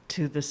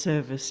to the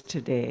service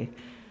today.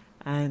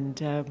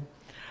 And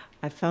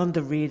I found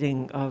the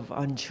reading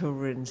on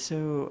children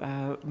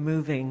so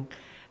moving.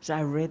 So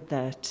I read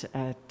that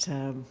at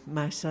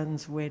my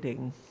son's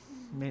wedding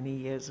many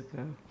years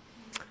ago.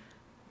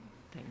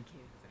 Thank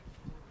you.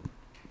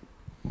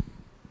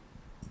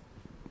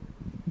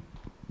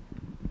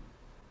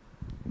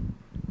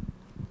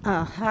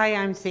 Hi,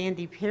 I'm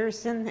Sandy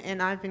Pearson,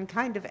 and I've been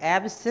kind of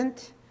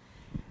absent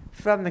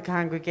from the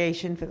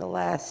congregation for the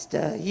last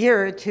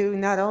year or two,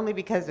 not only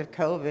because of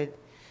COVID,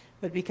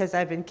 but because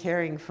I've been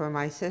caring for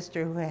my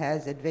sister who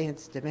has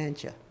advanced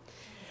dementia.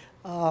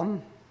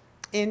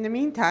 In the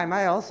meantime,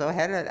 I also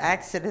had an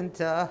accident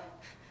a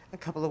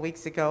couple of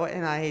weeks ago,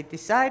 and I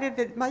decided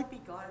that it might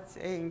be God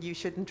saying you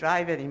shouldn't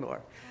drive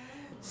anymore.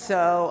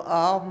 So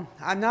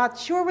I'm not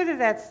sure whether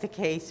that's the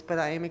case, but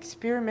I am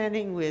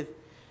experimenting with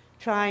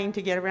trying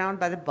to get around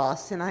by the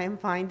bus, and I am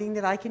finding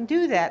that I can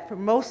do that for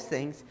most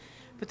things,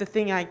 but the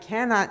thing I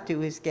cannot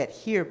do is get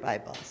here by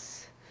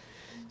bus.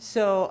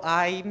 So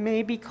I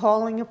may be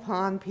calling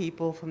upon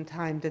people from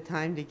time to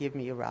time to give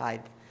me a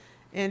ride.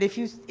 And if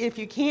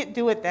you can't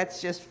do it,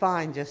 that's just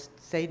fine. Just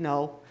say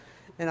no,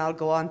 and I'll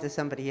go on to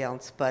somebody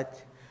else.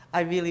 But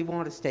I really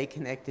want to stay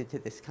connected to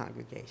this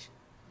congregation.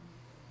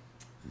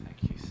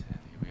 Thank you, Sandy.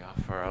 We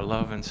offer our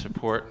love and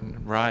support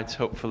and rides,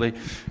 hopefully,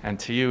 and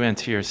to you and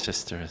to your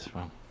sister as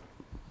well.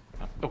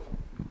 Oh.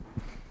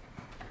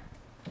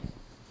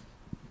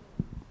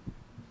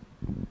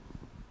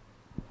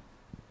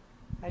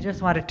 I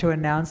just wanted to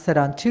announce that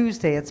on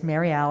Tuesday, it's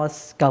Mary Alice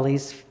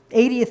Scully's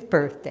 80th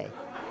birthday.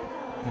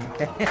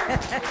 Okay.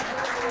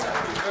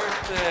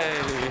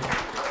 birthday.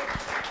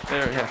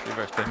 Very happy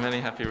birthday. Many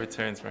happy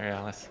returns, Mary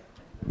Alice.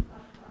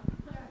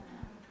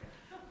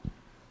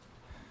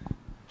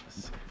 Let's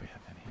see if we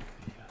have any of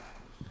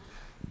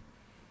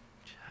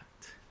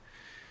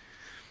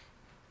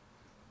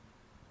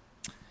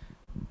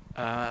the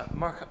chat.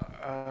 Mark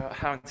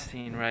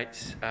Hauenstein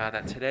writes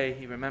that today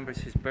he remembers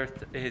his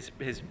birthday.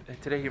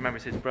 Today he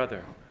remembers his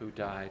brother who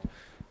died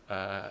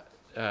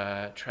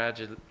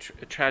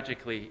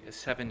tragically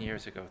 7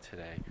 years ago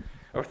today,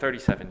 or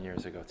 37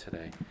 years ago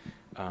today.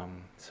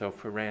 So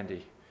for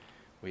Randy,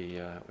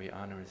 we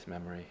honor his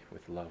memory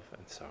with love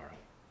and sorrow.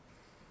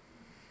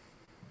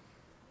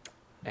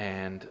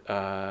 And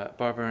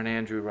Barbara and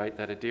Andrew write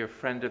that a dear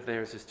friend of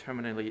theirs is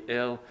terminally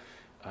ill,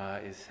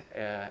 is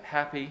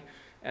happy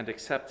and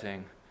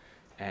accepting,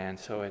 and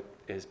so it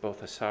is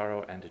both a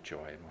sorrow and a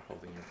joy, and we're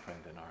holding your friend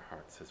in our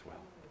hearts as well.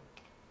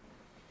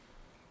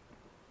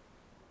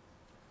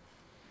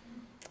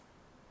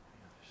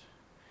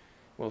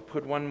 We'll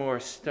put one more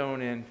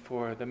stone in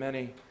for the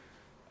many,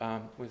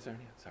 was there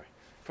any? Sorry.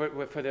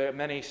 For the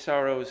many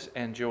sorrows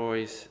and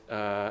joys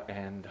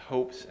and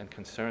hopes and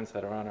concerns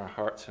that are on our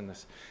hearts in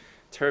this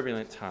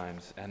turbulent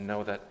times, and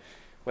know that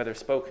whether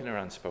spoken or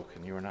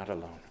unspoken, you are not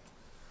alone.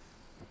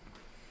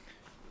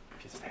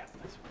 If you stand,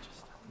 please, we'll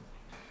just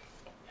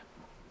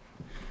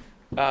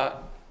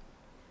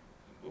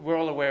we're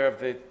all aware of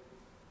the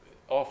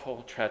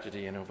awful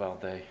tragedy in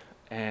Uvalde,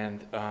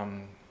 and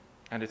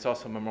it's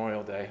also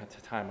Memorial Day. It's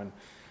a time when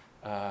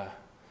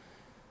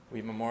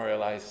we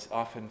memorialize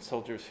often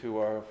soldiers who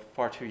are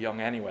far too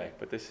young anyway,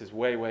 but this is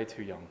way, way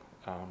too young.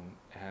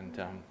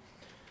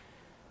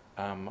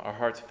 Our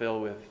hearts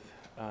fill with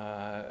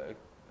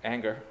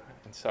anger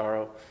and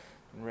sorrow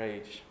and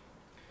rage.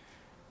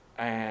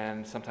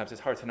 And sometimes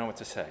it's hard to know what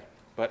to say.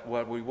 But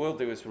what we will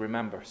do is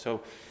remember. So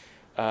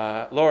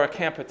Laura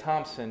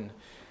Camper-Thompson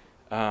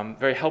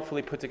very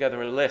helpfully put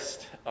together a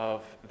list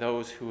of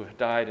those who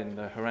died in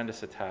the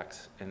horrendous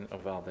attacks in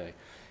Uvalde.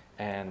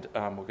 And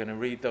we're going to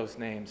read those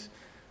names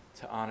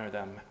to honor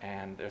them.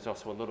 And there's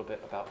also a little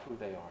bit about who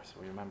they are, so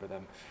we remember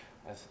them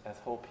as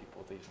whole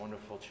people, these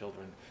wonderful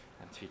children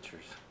and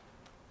teachers.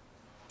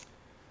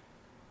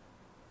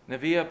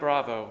 Navia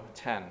Bravo,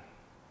 10.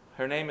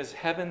 Her name is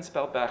Heaven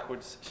spelled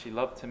backwards. She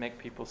loved to make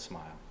people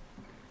smile.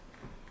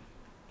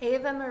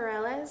 Ava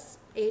Morales,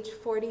 age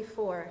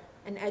 44,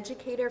 an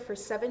educator for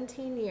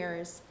 17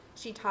 years.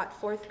 She taught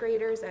fourth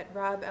graders at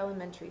Robb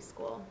Elementary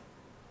School.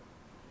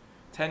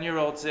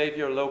 10-year-old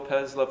Xavier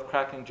Lopez loved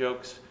cracking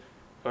jokes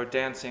or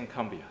dancing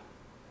cumbia.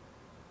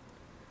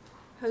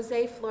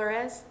 Jose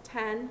Flores,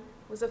 10,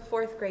 was a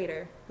fourth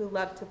grader who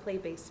loved to play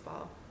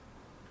baseball.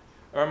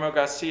 Irma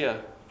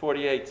Garcia,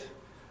 48,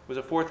 was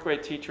a fourth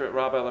grade teacher at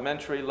Robb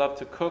Elementary, loved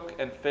to cook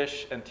and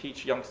fish and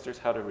teach youngsters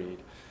how to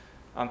read.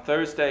 On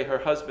Thursday, her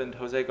husband,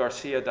 Jose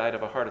Garcia, died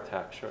of a heart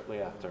attack shortly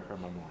after her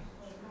memorial.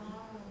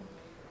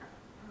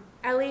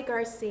 Ellie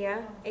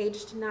Garcia,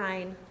 aged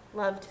 9,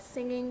 loved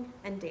singing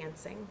and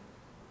dancing.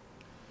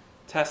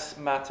 Tess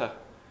Mata,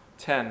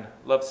 10,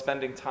 loved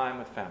spending time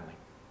with family.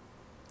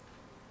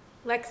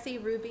 Lexi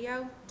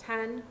Rubio,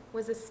 10,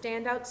 was a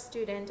standout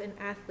student and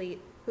athlete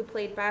who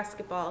played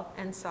basketball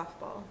and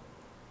softball.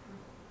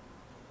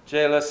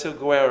 Jayla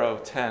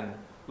Silguero, 10,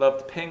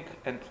 loved pink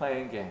and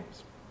playing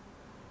games.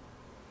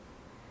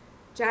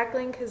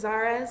 Jacqueline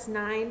Cazares,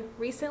 9,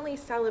 recently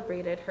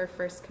celebrated her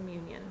first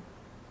communion.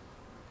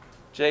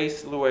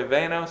 Jace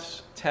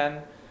Luevenos,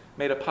 10,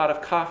 made a pot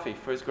of coffee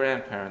for his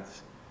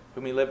grandparents,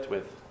 whom he lived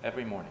with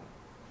every morning.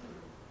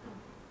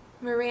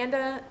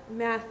 Miranda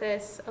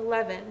Mathis,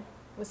 11,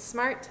 was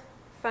smart,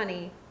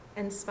 funny,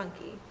 and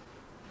spunky.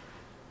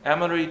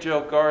 Amory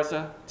Jo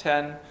Garza,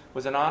 10,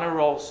 was an honor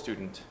roll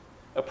student,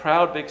 a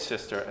proud big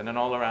sister, and an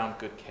all-around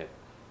good kid.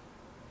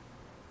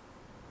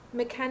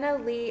 McKenna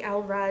Lee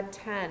Elrod,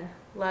 10,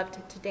 loved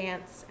to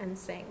dance and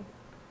sing.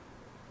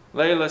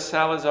 Layla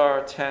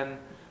Salazar, 10,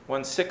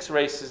 won 6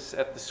 races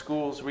at the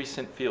school's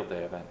recent field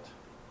day event.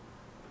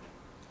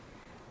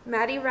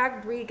 Maddie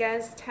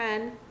Rodriguez,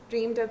 10,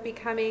 dreamed of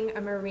becoming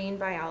a marine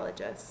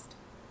biologist.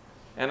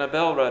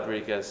 Annabelle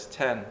Rodriguez,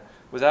 10,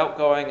 was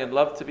outgoing and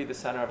loved to be the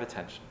center of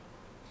attention.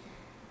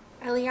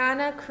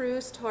 Eliana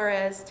Cruz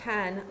Torres,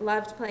 10,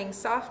 loved playing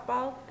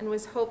softball and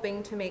was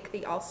hoping to make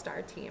the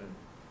all-star team.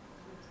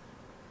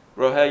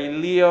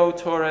 Rogelio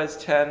Torres,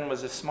 10,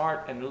 was a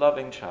smart and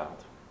loving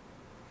child.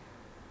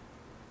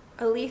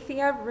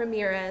 Alethea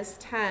Ramirez,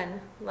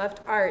 10, loved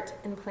art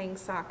and playing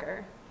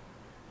soccer.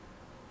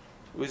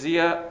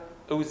 Uzia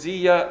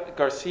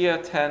Garcia,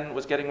 10,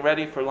 was getting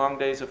ready for long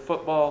days of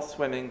football,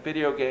 swimming,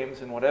 video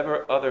games, and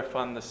whatever other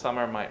fun the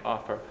summer might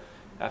offer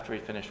after he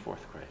finished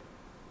 4th grade.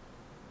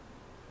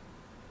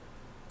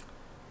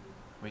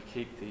 We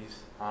keep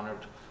these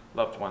honored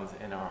loved ones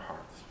in our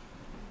hearts,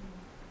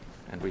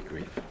 and we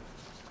grieve.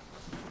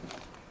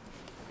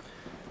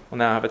 We'll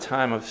now have a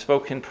time of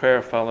spoken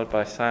prayer followed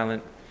by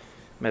silent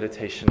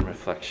meditation,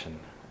 reflection,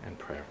 and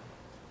prayer.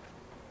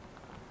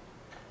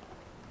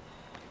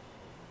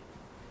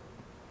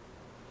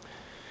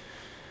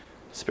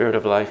 Spirit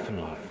of life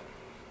and love,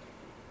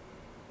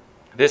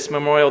 This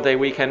Memorial Day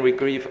weekend, we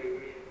grieve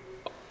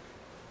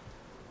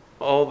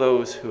all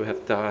those who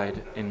have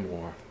died in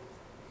war,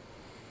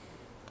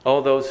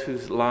 all those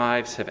whose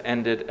lives have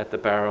ended at the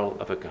barrel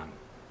of a gun.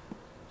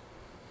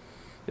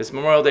 This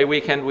Memorial Day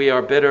weekend, we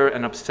are bitter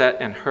and upset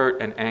and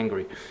hurt and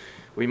angry.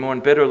 We mourn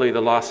bitterly the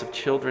loss of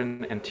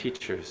children and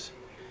teachers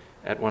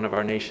at one of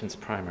our nation's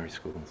primary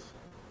schools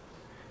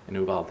in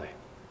Uvalde.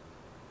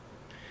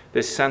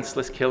 This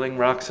senseless killing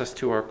rocks us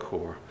to our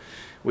core.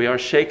 We are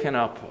shaken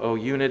up, O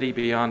unity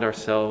beyond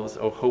ourselves,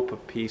 O hope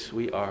of peace,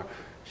 we are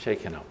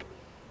shaken up.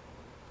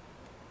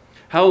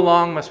 How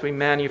long must we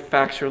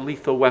manufacture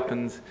lethal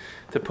weapons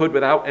to put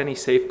without any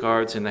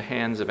safeguards in the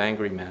hands of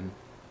angry men?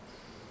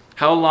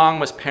 How long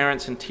must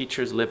parents and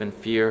teachers live in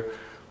fear?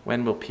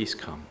 When will peace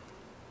come?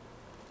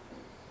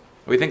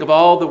 We think of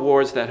all the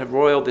wars that have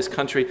roiled this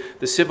country,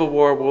 the Civil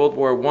War, World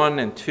War I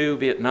and II,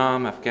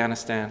 Vietnam,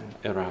 Afghanistan,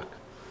 Iraq,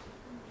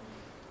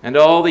 and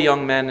all the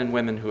young men and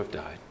women who have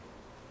died.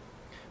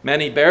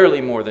 Many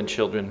barely more than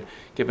children,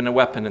 given a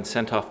weapon and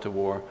sent off to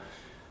war.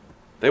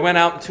 They went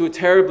out into a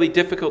terribly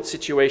difficult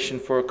situation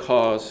for a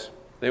cause.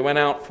 They went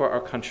out for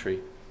our country,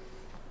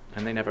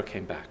 and they never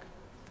came back.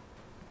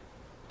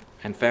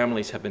 And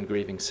families have been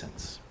grieving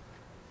since.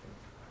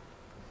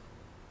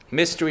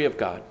 Mystery of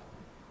God.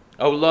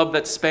 Oh, love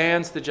that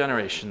spans the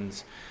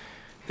generations.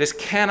 This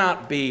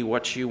cannot be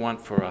what you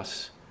want for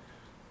us.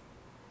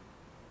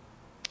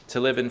 To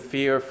live in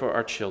fear for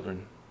our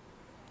children,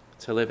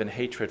 to live in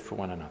hatred for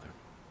one another.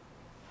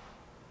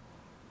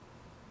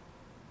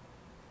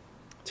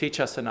 Teach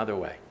us another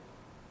way.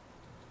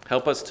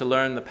 Help us to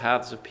learn the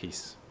paths of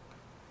peace.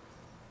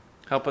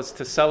 Help us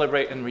to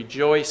celebrate and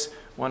rejoice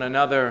one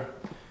another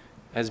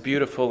as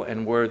beautiful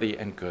and worthy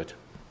and good,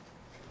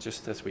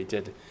 just as we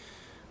did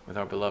with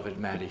our beloved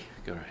Maddie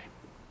Garay.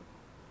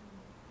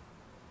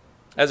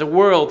 As a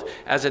world,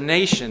 as a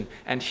nation,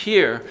 and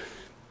here,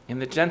 in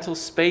the gentle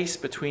space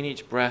between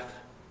each breath,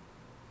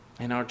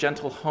 in our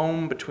gentle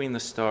home between the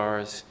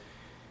stars,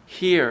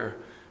 here,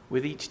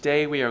 with each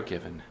day we are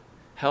given,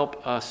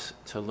 help us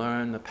to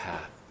learn the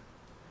path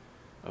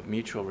of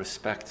mutual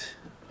respect,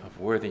 of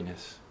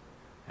worthiness,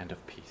 and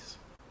of peace.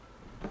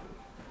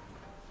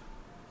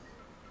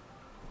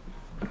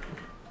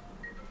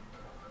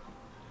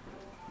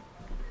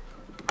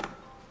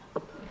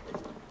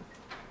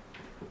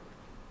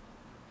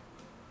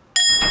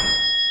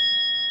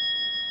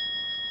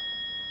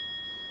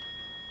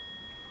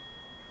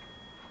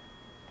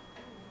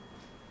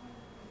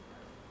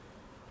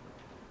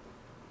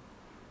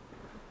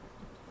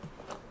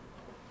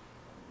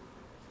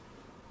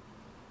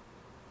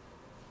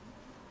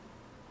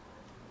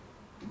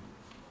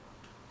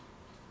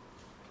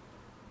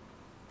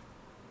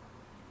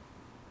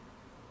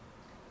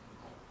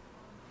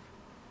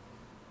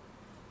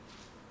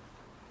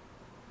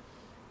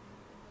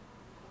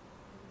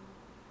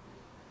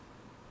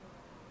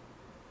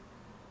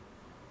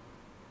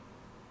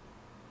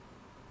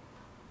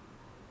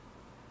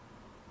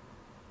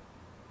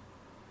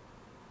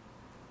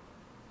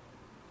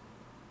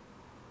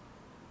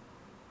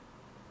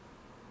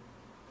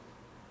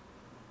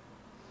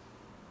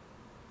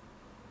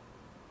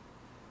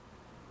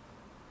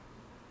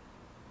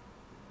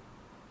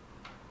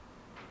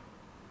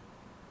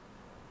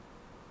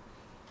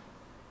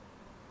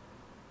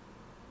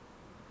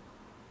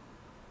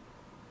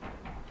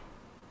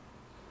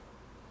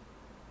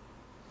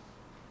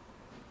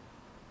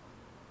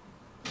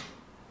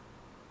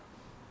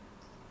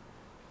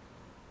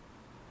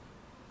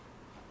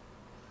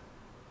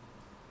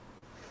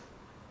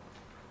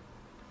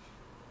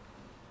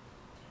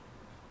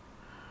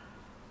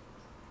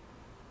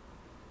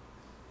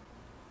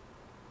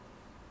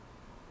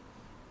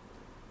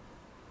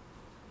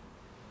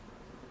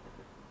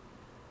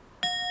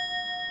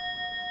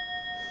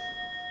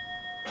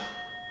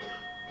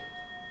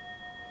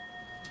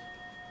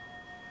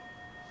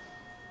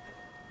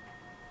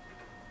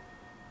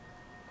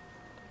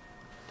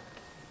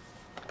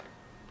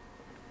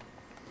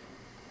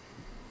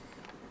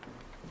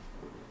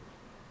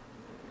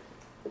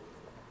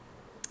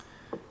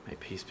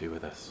 Peace be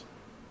with us.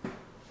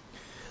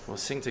 We'll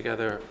sing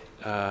together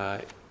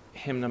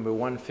hymn number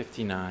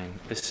 159,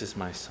 This Is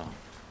My Song.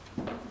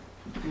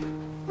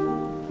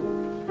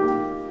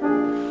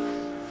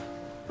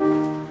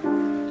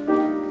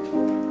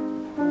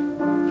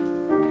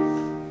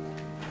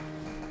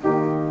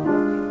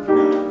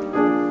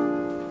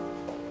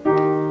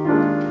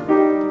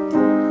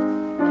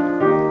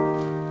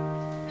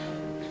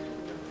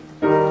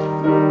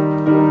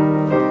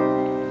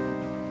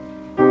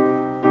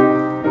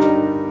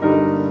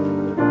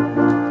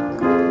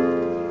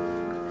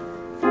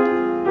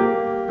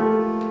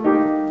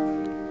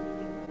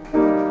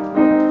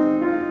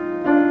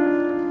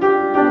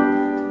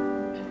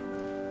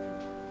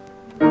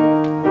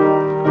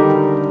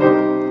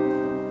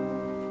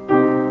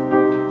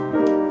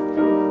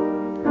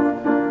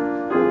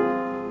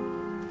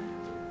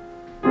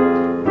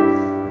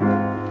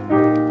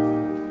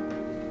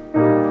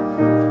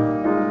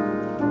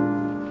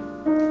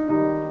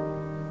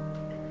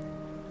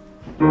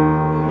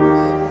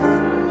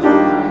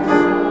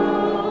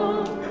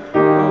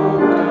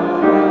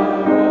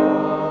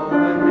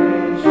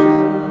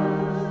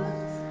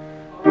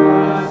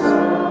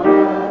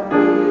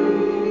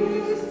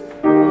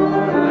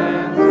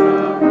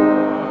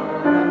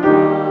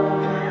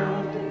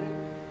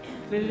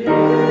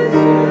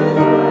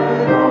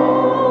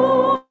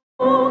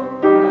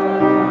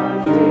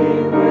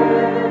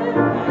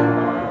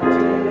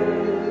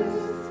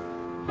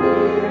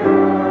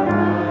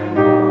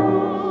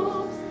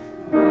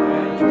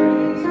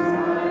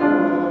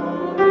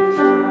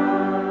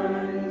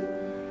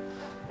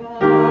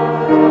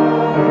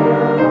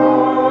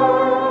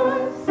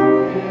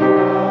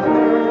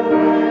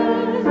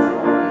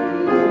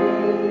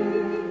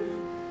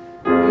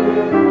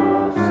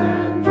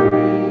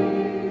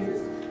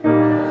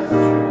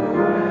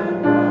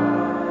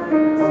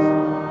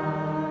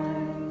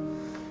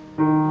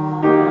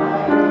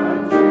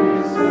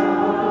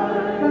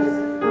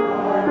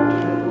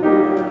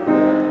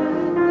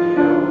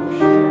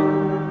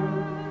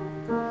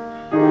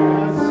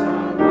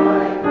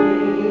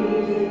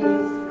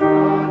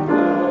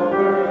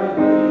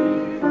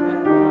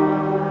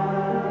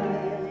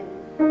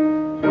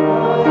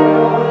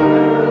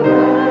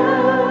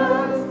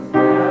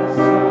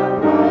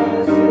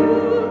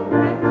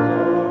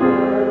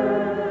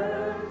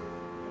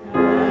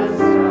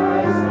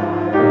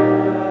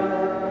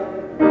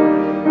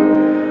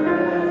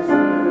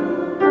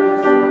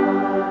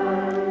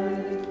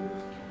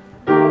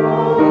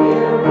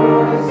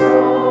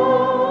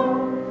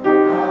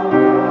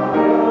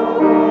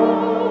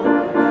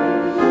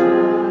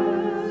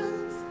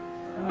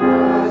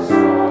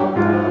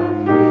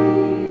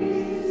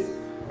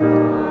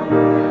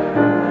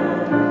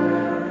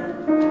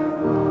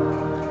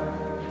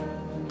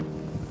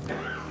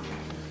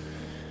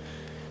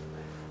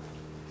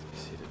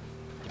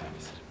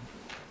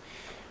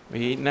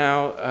 We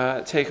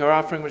now take our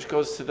offering, which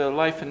goes to the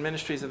life and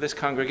ministries of this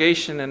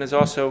congregation and is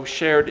also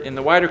shared in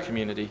the wider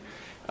community.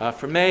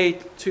 For May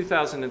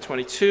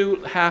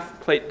 2022,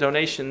 half-plate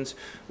donations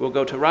will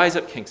go to Rise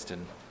Up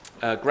Kingston,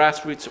 a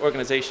grassroots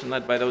organization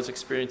led by those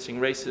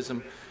experiencing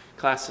racism,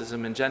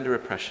 classism, and gender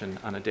oppression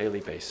on a daily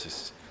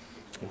basis,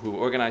 who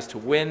organize to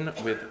win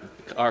with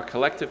our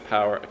collective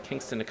power a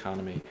Kingston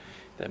economy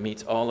that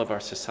meets all of our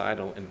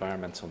societal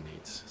environmental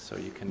needs. So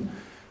you can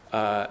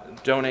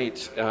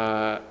donate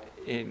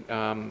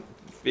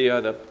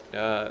via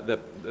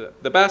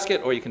the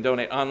basket, or you can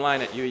donate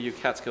online at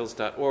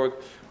uucatskills.org,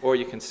 or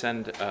you can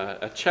send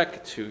a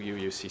check to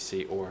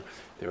UUCC, or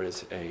there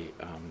is a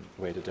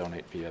way to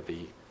donate via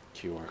the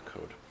QR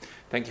code.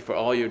 Thank you for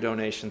all your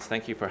donations.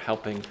 Thank you for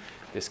helping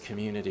this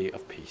community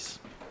of peace.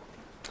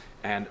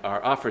 And our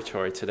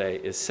offertory today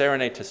is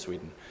Serenade to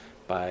Sweden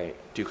by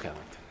Duke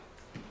Ellington.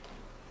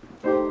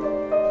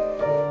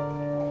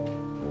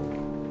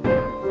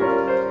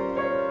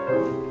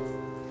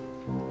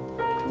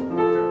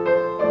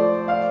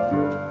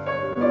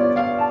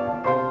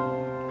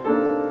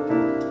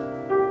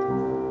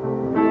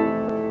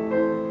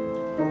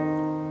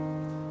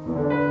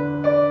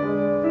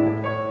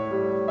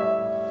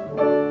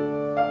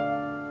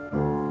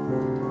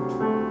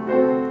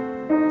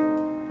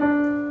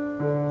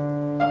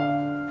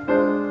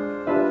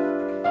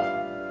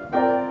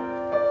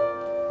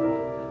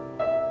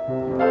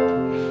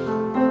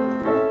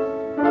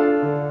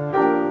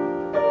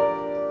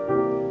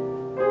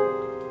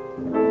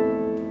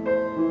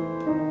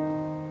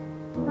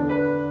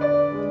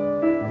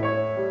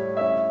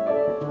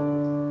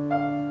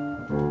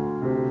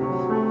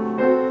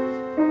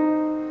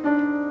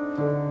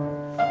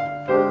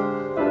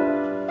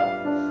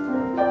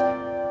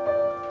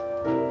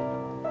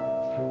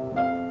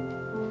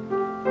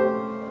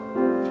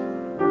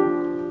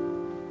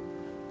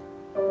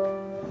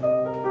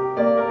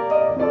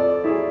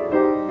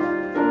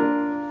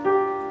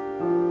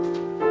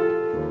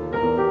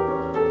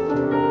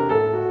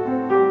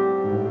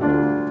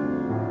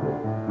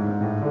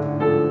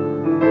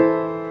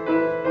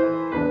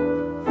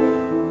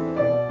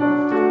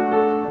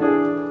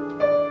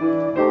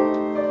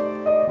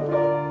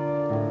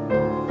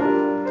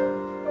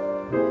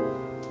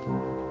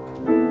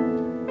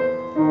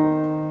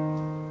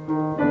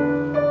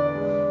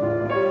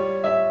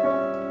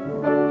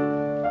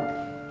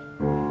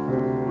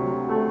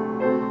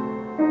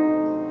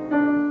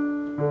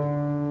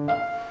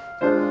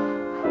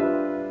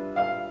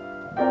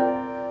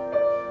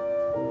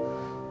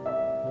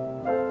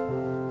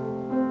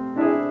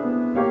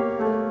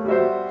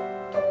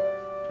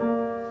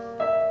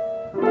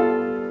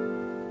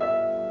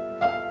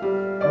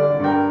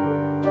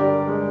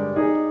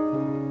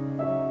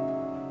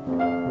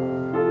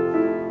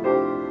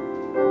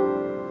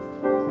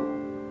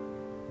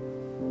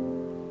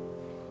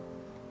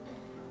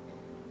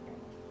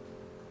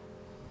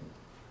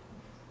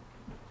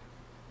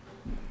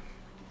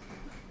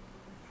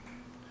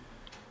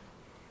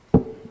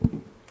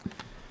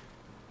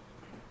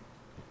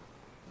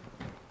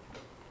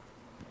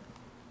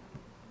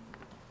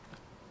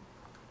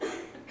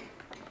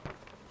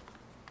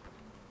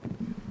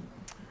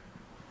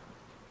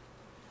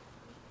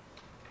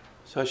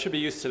 So I should be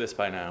used to this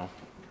by now.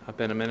 I've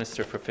been a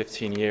minister for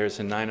 15 years,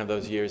 and 9 of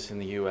those years in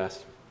the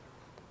U.S.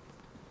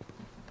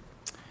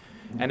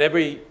 And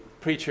every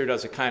preacher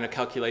does a kind of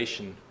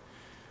calculation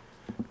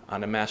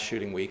on a mass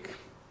shooting week,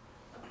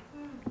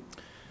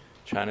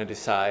 trying to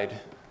decide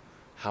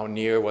how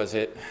near was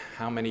it,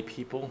 how many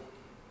people,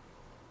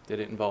 did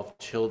it involve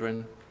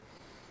children,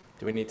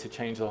 do we need to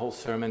change the whole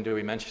sermon, do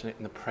we mention it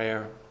in the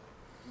prayer?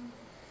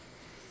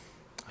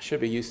 I should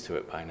be used to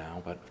it by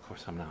now, but of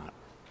course I'm not.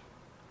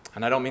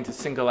 And I don't mean to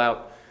single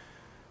out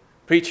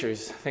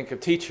preachers. Think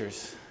of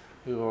teachers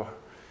who are,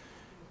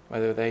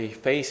 whether they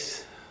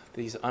face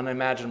these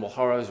unimaginable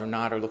horrors or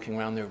not, are looking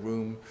around their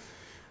room,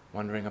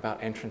 wondering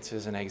about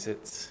entrances and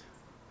exits.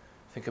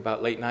 Think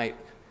about late night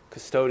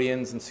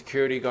custodians and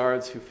security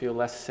guards who feel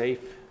less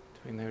safe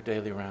doing their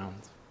daily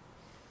rounds.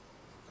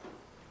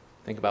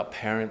 Think about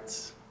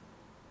parents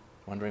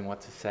wondering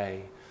what to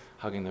say,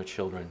 hugging their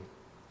children.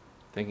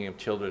 Thinking of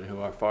children who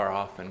are far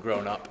off and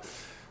grown up.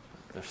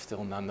 They're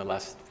still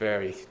nonetheless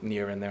very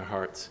near in their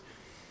hearts.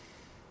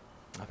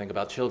 I think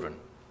about children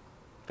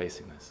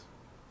facing this.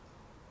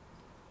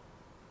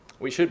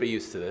 We should be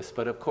used to this,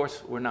 but of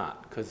course we're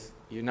not, because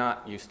you're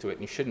not used to it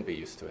and you shouldn't be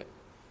used to it.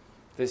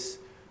 This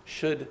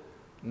should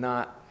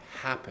not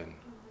happen.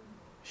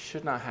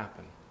 Should not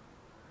happen.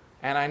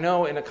 And I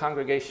know in a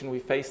congregation we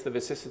face the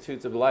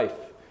vicissitudes of life.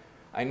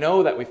 I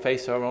know that we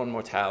face our own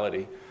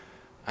mortality.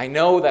 I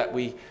know that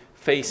we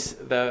face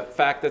the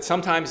fact that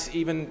sometimes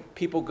even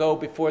people go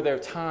before their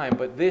time,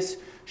 but this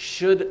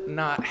should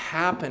not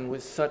happen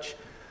with such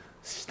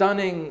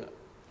stunning,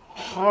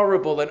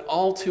 horrible, and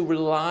all too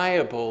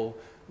reliable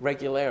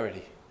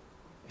regularity.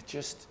 It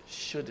just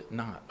should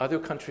not. Other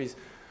countries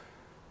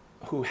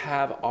who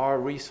have our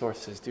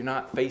resources do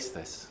not face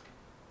this.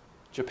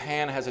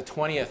 Japan has a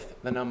 20th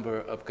the number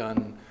of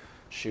gun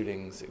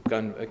shootings,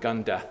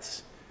 gun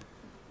deaths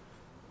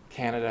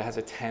Canada has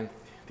a 10th.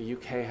 The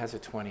UK has a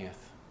 20th.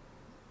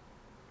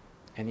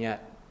 And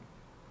yet,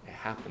 it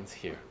happens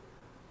here.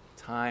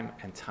 Time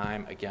and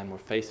time again, we're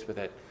faced with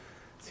it.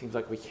 It seems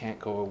like we can't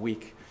go a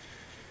week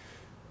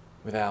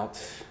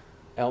without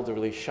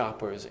elderly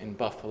shoppers in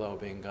Buffalo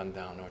being gunned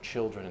down, or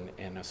children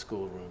in a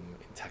schoolroom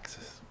in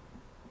Texas.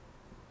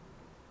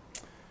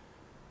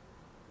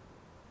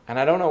 And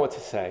I don't know what to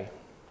say.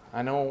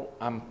 I know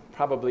I'm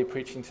probably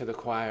preaching to the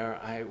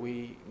choir.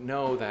 We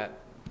know that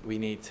we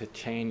need to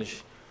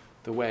change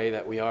the way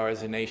that we are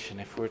as a nation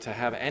if we're to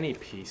have any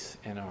peace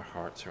in our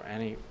hearts or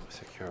any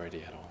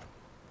security at all.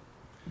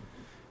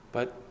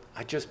 But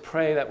I just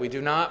pray that we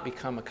do not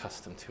become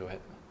accustomed to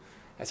it.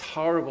 As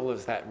horrible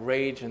as that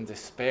rage and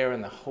despair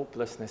and the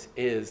hopelessness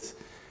is,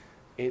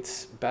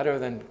 it's better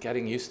than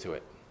getting used to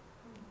it.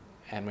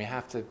 And we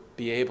have to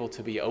be able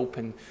to be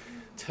open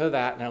to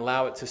that and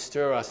allow it to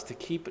stir us to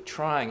keep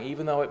trying,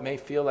 even though it may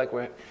feel like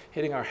we're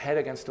hitting our head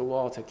against a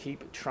wall, to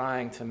keep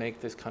trying to make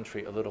this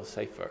country a little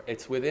safer.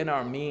 It's within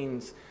our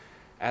means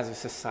as a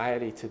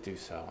society to do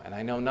so. And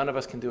I know none of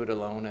us can do it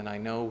alone, and I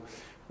know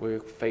we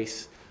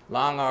face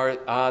long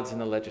odds in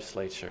the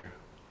legislature.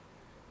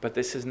 But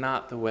this is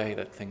not the way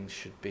that things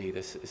should be.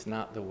 This is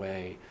not the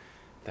way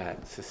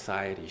that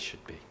society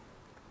should be.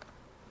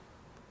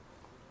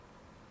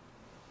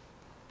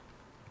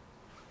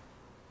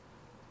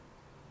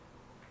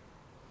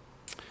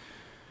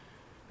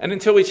 And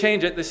until we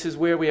change it, this is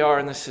where we are,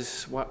 and this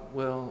is what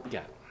we'll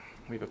get.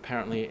 We've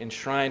apparently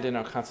enshrined in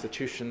our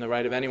Constitution the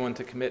right of anyone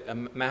to commit a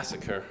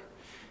massacre,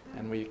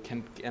 and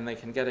they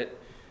can get it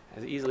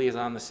as easily as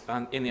on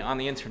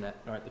the internet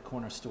or at the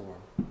corner store.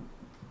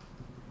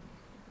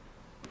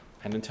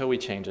 And until we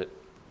change it,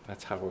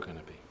 that's how we're going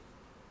to be.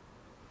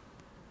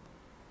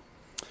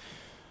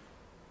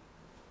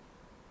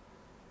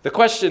 The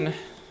question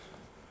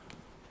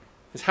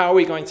is, how are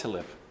we going to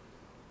live?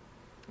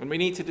 And we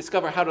need to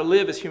discover how to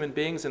live as human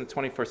beings in the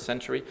 21st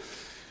century.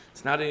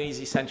 It's not an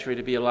easy century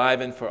to be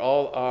alive in, for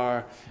all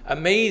our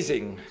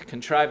amazing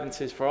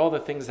contrivances, for all the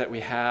things that we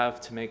have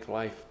to make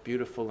life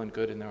beautiful and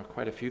good, and there are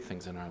quite a few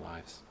things in our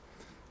lives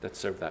that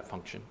serve that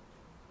function.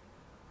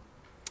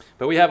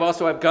 But we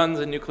also have guns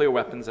and nuclear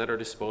weapons at our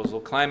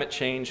disposal, climate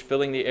change,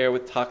 filling the air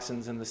with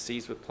toxins and the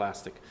seas with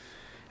plastic.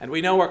 And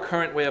we know our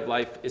current way of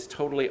life is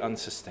totally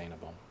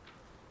unsustainable.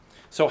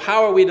 So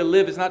how are we to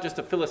live is not just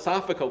a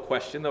philosophical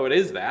question, though it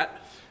is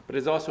that, but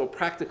it's also a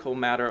practical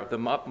matter of the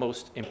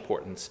utmost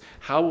importance.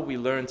 How will we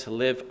learn to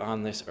live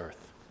on this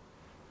earth?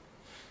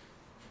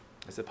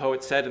 As the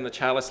poet said in the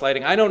Chalice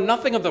Lighting, I know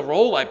nothing of the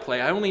role I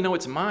play. I only know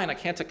it's mine. I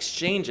can't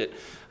exchange it.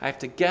 I have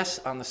to guess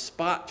on the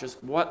spot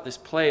just what this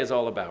play is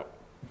all about.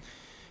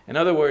 In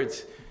other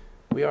words,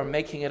 we are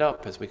making it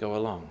up as we go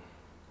along.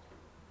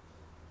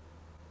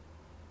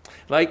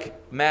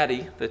 Like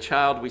Maddie, the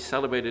child we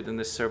celebrated in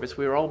this service,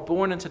 we are all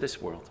born into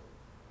this world.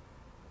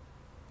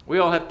 We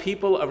all have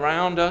people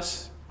around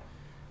us,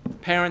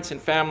 parents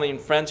and family and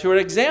friends, who are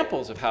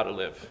examples of how to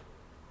live.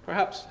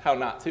 Perhaps how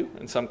not to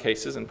in some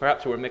cases, and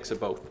perhaps we're a mix of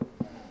both.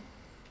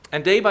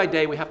 And day by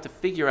day, we have to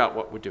figure out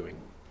what we're doing.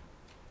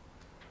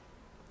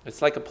 It's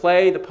like a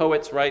play, the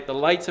poets write, the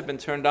lights have been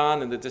turned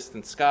on in the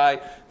distant sky,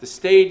 the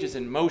stage is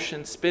in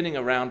motion, spinning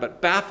around, but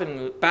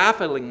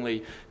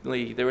bafflingly,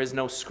 there is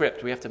no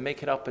script. We have to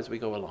make it up as we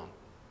go along.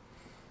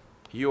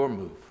 Your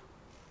move.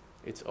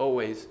 It's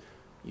always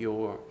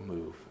your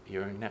move,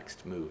 your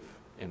next move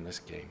in this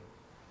game.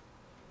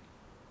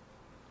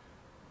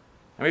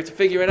 And we have to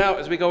figure it out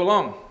as we go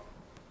along.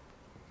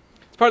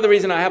 It's part of the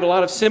reason I have a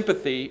lot of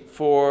sympathy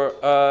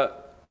for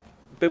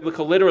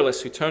biblical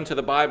literalists who turn to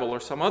the Bible or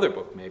some other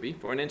book maybe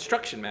for an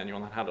instruction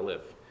manual on how to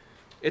live.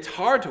 It's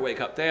hard to wake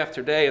up day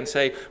after day and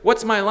say,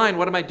 what's my line?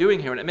 What am I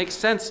doing here? And it makes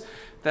sense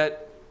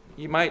that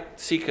you might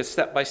seek a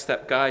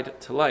step-by-step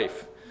guide to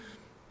life.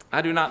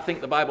 I do not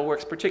think the Bible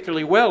works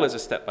particularly well as a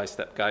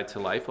step-by-step guide to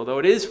life, although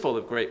it is full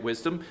of great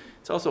wisdom.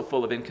 It's also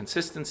full of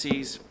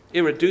inconsistencies,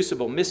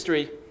 irreducible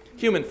mystery,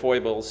 human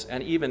foibles,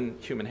 and even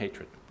human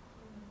hatred.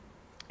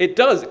 It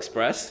does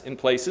express, in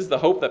places, the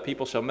hope that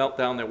people shall melt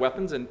down their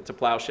weapons into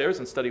plowshares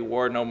and study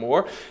war no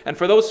more. And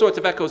for those sorts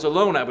of echoes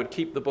alone, I would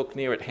keep the book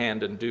near at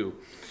hand and do.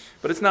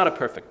 But it's not a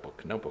perfect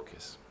book. No book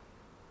is.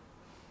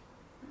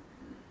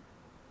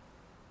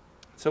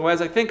 So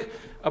as I think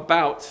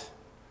about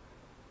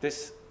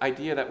this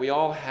idea that we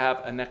all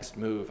have a next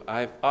move,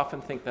 I often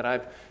think that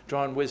I've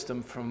drawn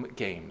wisdom from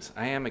games.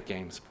 I am a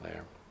games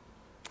player.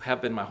 I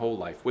have been my whole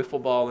life.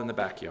 Wiffle ball in the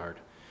backyard.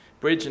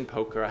 Bridge and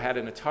poker. I had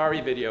an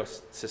Atari video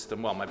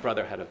system. Well, my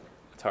brother had an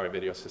Atari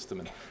video system,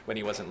 and when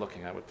he wasn't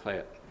looking, I would play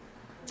it.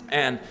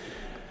 And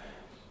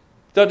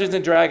Dungeons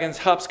and Dragons,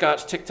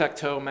 hopscotch,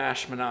 tic-tac-toe,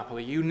 MASH,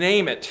 Monopoly, you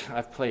name it,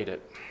 I've played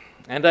it.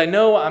 And I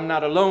know I'm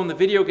not alone. The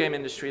video game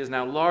industry is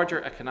now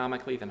larger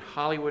economically than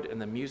Hollywood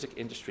and the music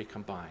industry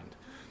combined.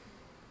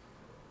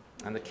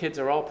 And the kids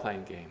are all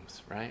playing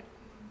games, right?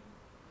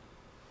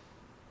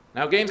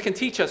 Now, games can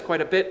teach us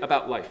quite a bit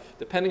about life.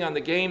 Depending on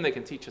the game, they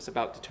can teach us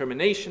about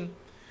determination,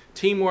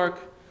 teamwork,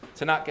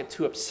 to not get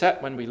too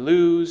upset when we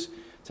lose,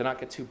 to not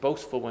get too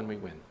boastful when we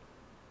win.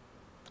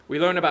 We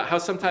learn about how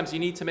sometimes you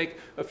need to make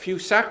a few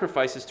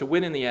sacrifices to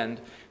win in the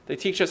end. They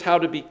teach us how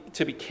to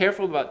be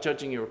careful about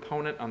judging your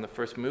opponent on the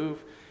first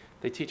move.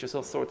 They teach us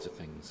all sorts of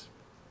things.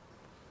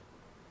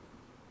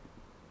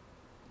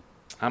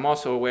 I'm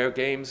also aware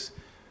games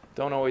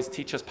don't always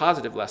teach us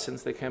positive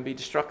lessons. They can be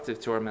destructive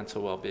to our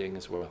mental well-being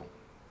as well.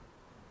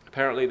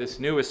 Apparently, this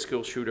newest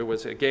school shooter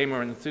was a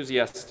gamer and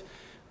enthusiast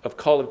of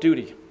Call of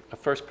Duty, a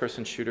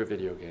first-person shooter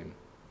video game.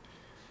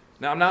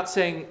 Now, I'm not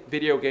saying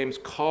video games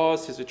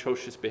cause his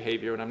atrocious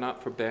behavior, and I'm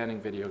not for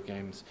banning video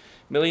games.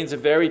 Millions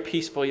of very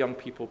peaceful young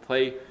people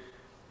play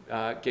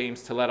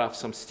games to let off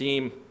some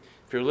steam.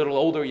 If you're a little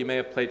older, you may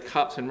have played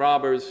Cops and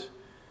Robbers,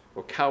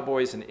 or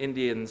Cowboys and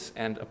Indians,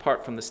 and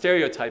apart from the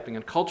stereotyping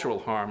and cultural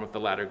harm of the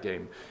latter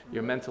game,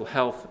 your mental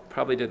health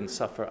probably didn't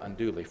suffer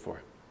unduly for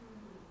it.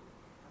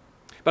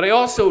 But I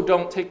also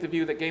don't take the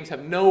view that games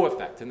have no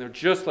effect and they're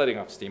just letting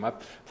off steam. I've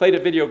played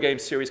a video game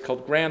series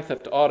called Grand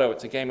Theft Auto.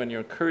 It's a game when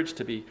you're encouraged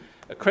to be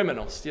a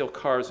criminal, steal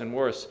cars and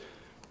worse.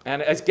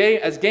 And as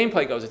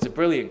gameplay goes, it's a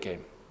brilliant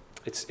game.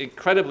 It's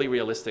incredibly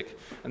realistic,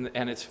 and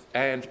it's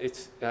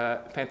a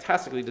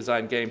fantastically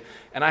designed game.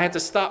 And I had to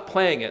stop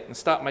playing it and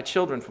stop my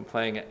children from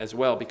playing it as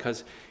well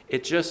because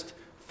it just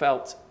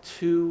felt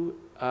too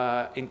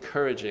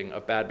encouraging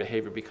of bad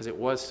behavior because it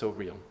was so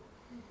real.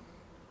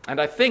 And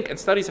I think, and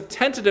studies have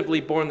tentatively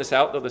borne this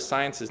out, though the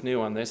science is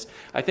new on this,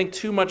 I think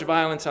too much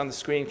violence on the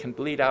screen can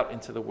bleed out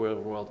into the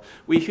real world.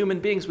 We human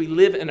beings, we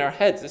live in our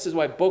heads. This is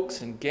why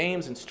books and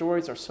games and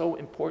stories are so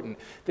important.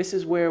 This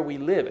is where we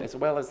live as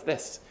well as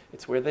this.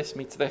 It's where this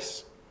meets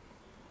this.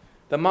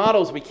 The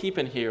models we keep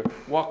in here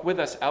walk with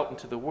us out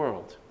into the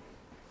world.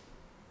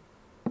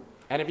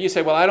 And if you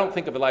say, well, I don't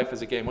think of life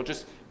as a game, well,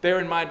 just bear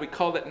in mind we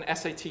call it an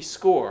SAT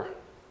score,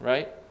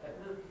 right?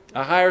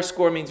 A higher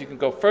score means you can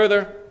go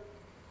further.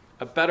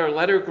 A better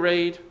letter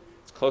grade,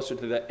 it's closer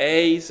to the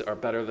A's, are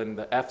better than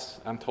the F's,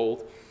 I'm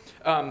told.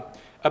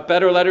 A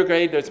better letter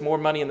grade, there's more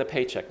money in the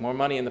paycheck. More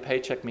money in the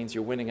paycheck means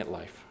you're winning at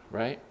life,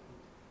 right?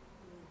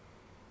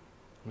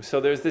 So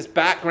there's this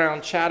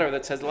background chatter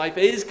that says life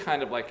is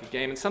kind of like a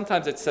game, and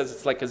sometimes it says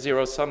it's like a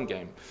zero-sum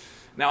game.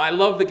 Now, I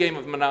love the game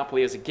of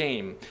Monopoly as a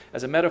game.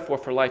 As a metaphor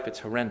for life, it's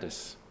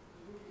horrendous.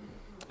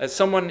 As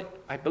someone,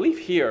 I believe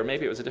here,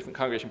 maybe it was a different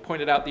congregation,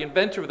 pointed out, the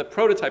inventor of the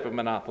prototype of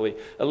Monopoly,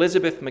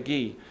 Elizabeth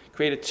McGee,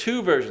 created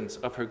two versions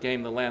of her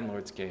game, The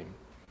Landlord's Game.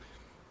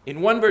 In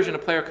one version, a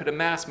player could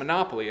amass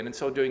Monopoly and in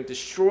so doing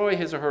destroy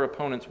his or her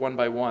opponents one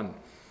by one.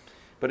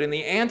 But in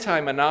the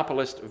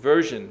anti-monopolist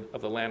version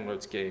of The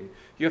Landlord's Game,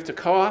 you have to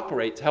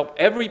cooperate to help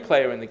every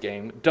player in the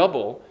game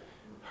double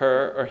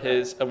her or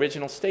his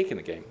original stake in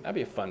the game. That'd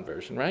be a fun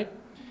version, right?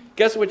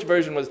 Guess which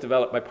version was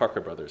developed by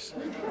Parker Brothers?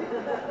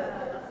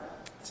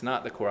 It's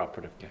not the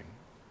cooperative game.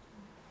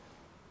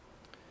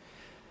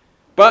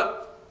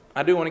 But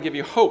I do want to give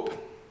you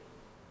hope.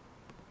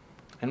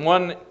 And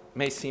one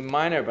may seem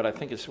minor, but I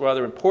think it's a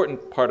rather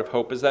important part of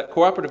hope, is that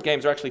cooperative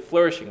games are actually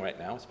flourishing right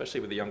now, especially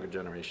with the younger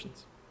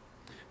generations,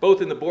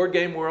 both in the board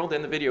game world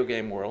and the video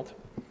game world.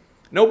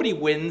 Nobody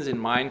wins in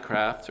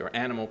Minecraft or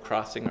Animal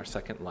Crossing or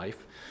Second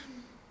Life.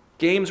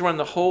 Games run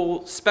the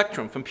whole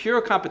spectrum, from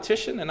pure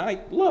competition, and I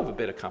love a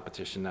bit of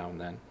competition now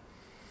and then,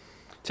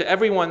 to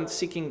everyone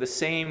seeking the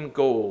same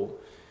goal,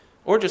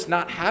 or just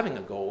not having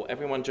a goal,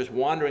 everyone just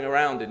wandering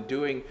around and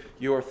doing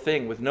your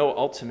thing with no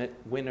ultimate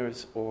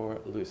winners or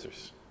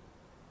losers.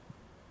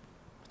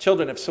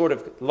 Children have sort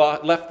of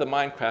left the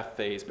Minecraft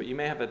phase, but you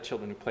may have had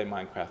children who play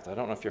Minecraft. I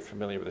don't know if you're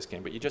familiar with this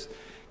game, but you just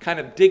kind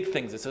of dig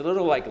things. It's a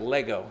little like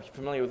Lego. You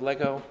familiar with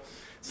Lego?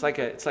 It's like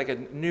a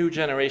new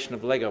generation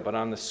of Lego, but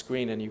on the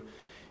screen, and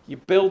you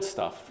build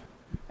stuff,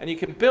 and you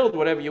can build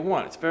whatever you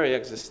want. It's very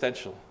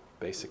existential.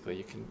 Basically,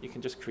 you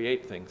can just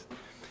create things.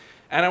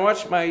 And I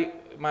watch my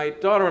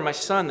daughter and my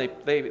son, they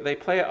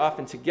play it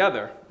often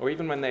together, or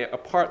even when they're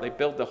apart, they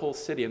build the whole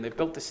city, and they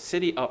built the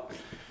city up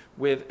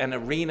with an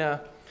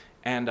arena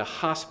and a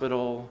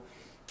hospital,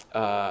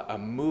 a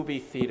movie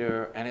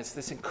theater, and it's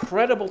this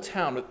incredible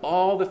town with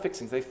all the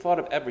fixings. They thought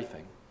of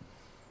everything.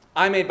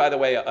 I made, by the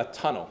way, a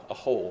tunnel, a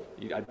hole.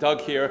 I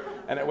dug here,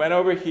 and it went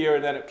over here,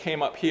 and then it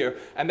came up here.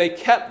 And they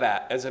kept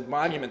that as a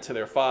monument to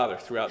their father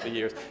throughout the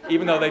years,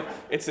 even though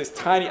it's this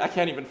tiny, I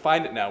can't even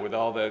find it now with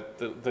all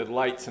the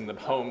lights and the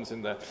homes,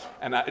 and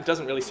it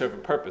doesn't really serve a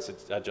purpose.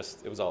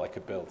 It was all I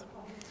could build.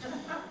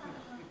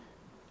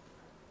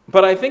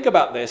 But I think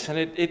about this, and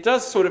it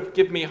does sort of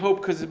give me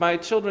hope, because my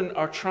children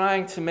are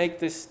trying to make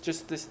they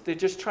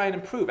just try and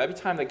improve. Every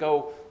time they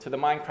go to the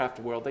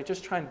Minecraft world, they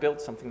just try and build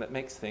something that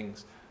makes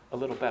things a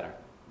little better.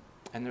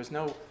 And there's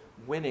no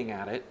winning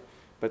at it,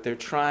 but they're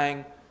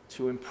trying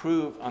to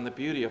improve on the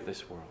beauty of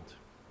this world.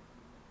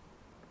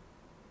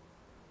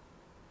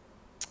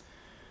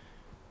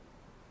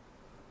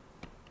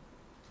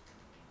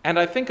 And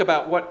I think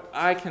about what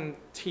I can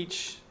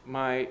teach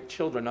my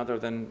children other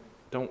than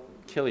don't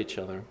kill each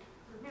other.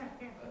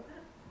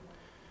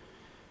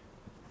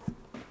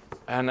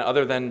 And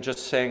other than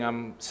just saying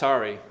I'm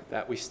sorry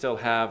that we still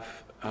have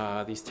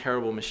these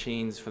terrible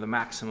machines for the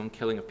maximum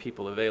killing of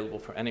people available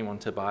for anyone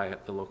to buy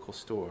at the local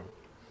store.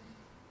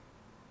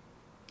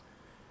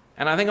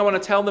 And I think I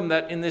want to tell them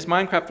that in this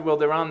Minecraft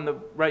world, they're on the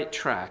right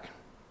track.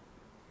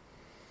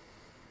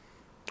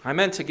 I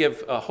meant to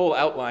give a whole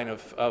outline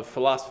of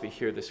philosophy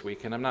here this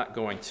week, and I'm not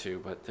going to,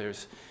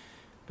 but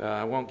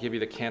I won't give you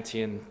the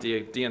Kantian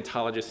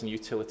deontologists and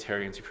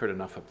utilitarians. You've heard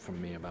enough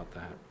from me about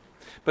that.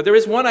 But there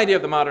is one idea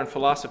of the modern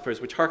philosophers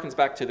which harkens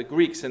back to the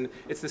Greeks, and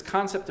it's this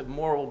concept of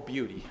moral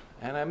beauty.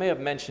 And I may have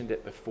mentioned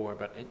it before,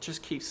 but it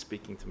just keeps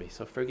speaking to me,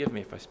 so forgive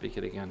me if I speak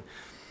it again.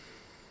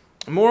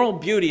 Moral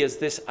beauty is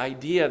this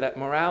idea that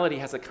morality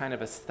has a kind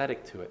of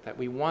aesthetic to it, that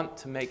we want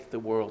to make the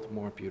world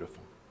more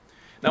beautiful.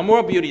 Now,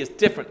 moral beauty is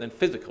different than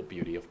physical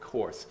beauty, of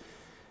course,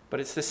 but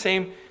it's the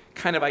same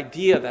kind of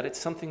idea that it's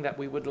something that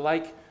we would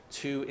like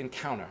to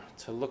encounter,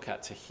 to look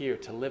at, to hear,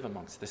 to live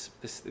amongst.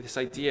 This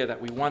idea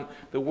that we want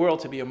the world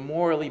to be a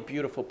morally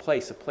beautiful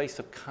place, a place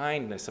of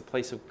kindness, a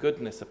place of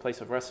goodness, a place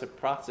of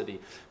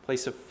reciprocity, a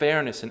place of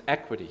fairness and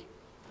equity.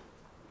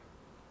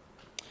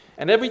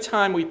 And every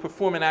time we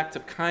perform an act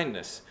of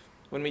kindness,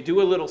 when we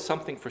do a little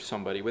something for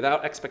somebody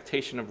without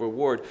expectation of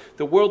reward,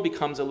 the world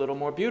becomes a little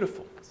more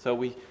beautiful. So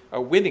we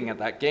are winning at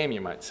that game, you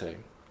might say.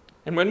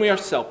 And when we are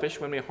selfish,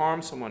 when we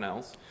harm someone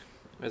else,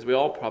 as we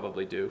all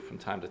probably do from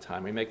time to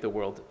time, we make the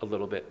world a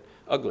little bit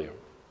uglier.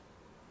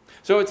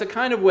 So it's a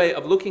kind of way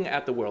of looking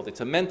at the world.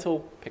 It's a mental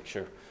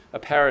picture, a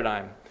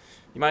paradigm.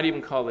 You might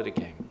even call it a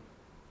game.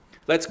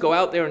 Let's go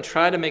out there and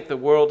try to make the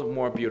world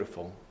more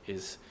beautiful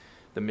is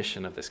the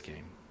mission of this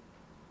game.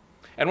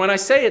 And when I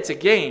say it's a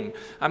game,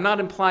 I'm not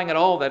implying at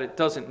all that it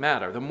doesn't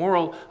matter. The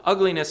moral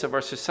ugliness of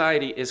our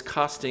society is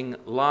costing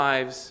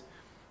lives,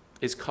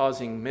 is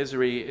causing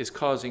misery, is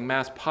causing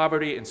mass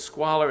poverty and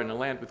squalor in a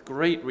land with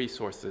great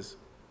resources,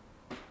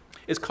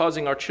 is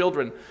causing our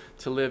children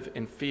to live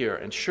in fear.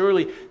 And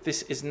surely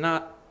this is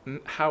not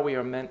how we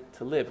are meant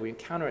to live. We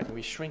encounter it and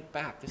we shrink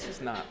back. This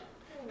is not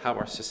how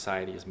our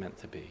society is meant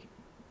to be.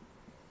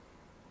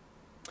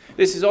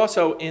 This is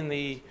also in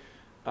the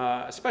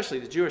especially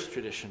the Jewish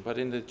tradition, but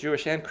in the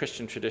Jewish and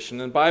Christian tradition.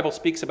 And the Bible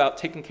speaks about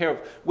taking care of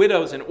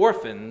widows and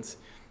orphans,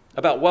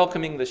 about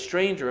welcoming the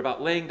stranger,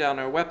 about laying down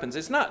our weapons.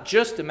 It's not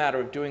just a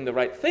matter of doing the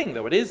right thing,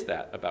 though it is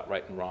that, about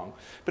right and wrong,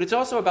 but it's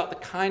also about the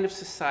kind of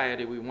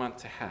society we want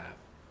to have.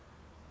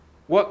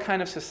 What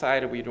kind of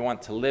society we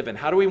want to live in?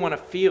 How do we want to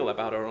feel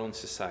about our own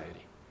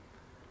society?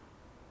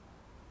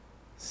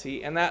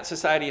 See, in that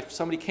society, if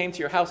somebody came to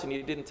your house and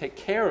you didn't take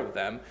care of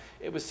them,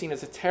 it was seen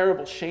as a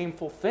terrible,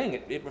 shameful thing.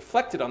 It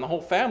reflected on the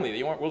whole family that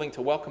you weren't willing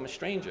to welcome a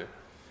stranger.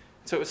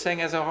 So it was saying,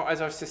 as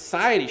our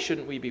society,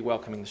 shouldn't we be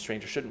welcoming the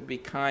stranger? Shouldn't we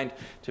be kind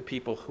to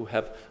people who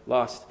have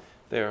lost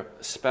their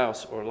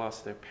spouse or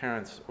lost their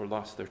parents or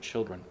lost their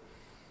children?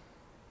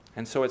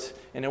 And so it's,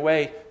 in a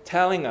way,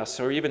 telling us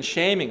or even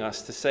shaming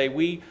us to say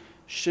we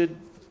should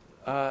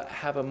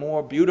have a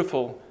more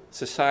beautiful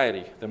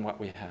society than what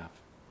we have.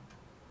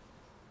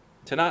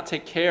 To not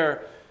take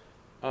care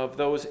of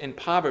those in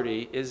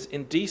poverty is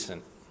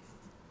indecent.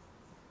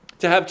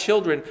 To have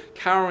children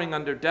cowering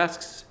under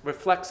desks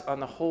reflects on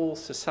the whole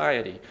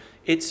society.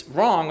 It's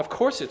wrong, of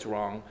course it's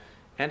wrong,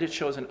 and it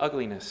shows an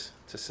ugliness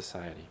to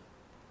society.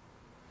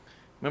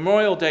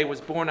 Memorial Day was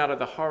born out of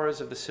the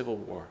horrors of the Civil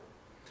War.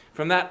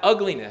 From that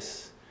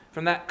ugliness,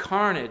 from that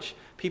carnage,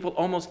 people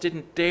almost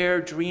didn't dare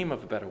dream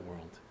of a better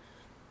world.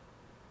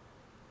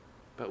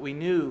 But we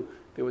knew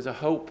there was a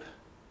hope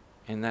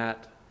in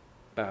that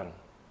battle.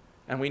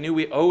 And we knew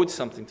we owed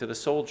something to the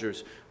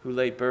soldiers who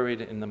lay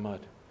buried in the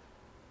mud.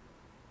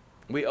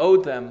 We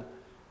owed them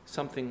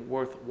something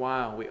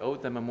worthwhile. We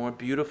owed them a more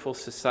beautiful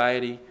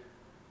society,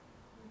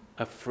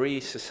 a free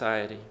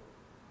society,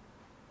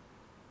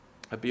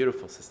 a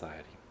beautiful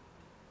society.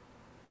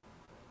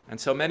 And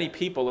so many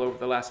people over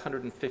the last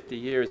 150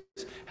 years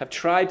have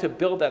tried to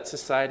build that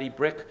society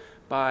brick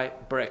by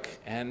brick.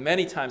 And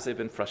many times they've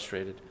been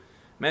frustrated.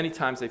 Many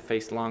times they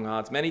faced long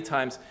odds. Many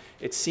times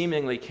it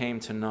seemingly came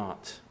to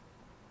naught.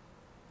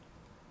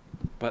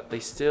 But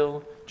they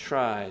still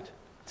tried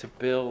to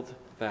build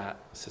that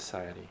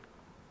society.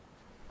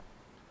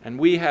 And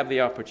we have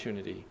the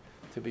opportunity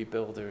to be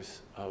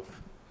builders of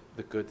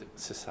the good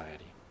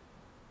society.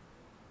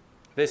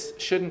 This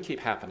shouldn't keep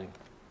happening.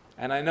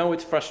 And I know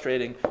it's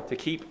frustrating to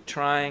keep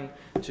trying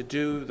to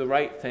do the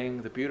right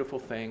thing, the beautiful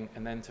thing,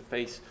 and then to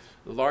face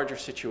the larger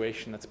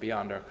situation that's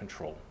beyond our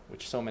control,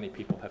 which so many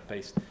people have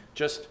faced,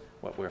 just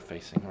what we're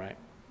facing, right?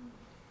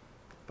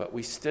 But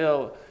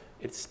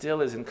it still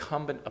is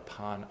incumbent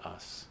upon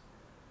us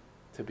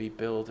to be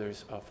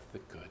builders of the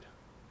good.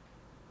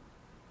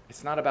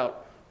 It's not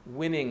about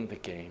winning the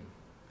game.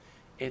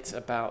 It's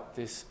about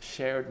this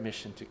shared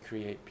mission to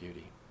create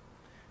beauty.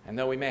 And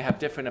though we may have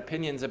different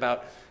opinions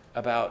about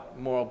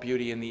moral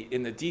beauty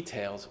in the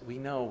details, we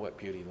know what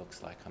beauty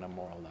looks like on a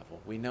moral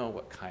level. We know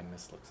what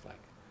kindness looks like.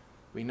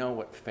 We know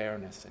what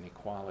fairness and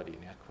equality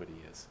and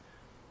equity is.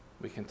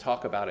 We can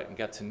talk about it and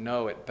get to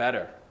know it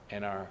better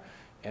in our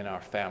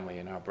family,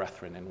 in our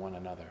brethren, in one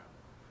another.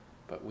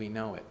 But we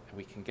know it, and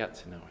we can get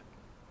to know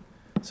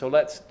it. So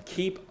let's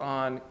keep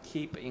on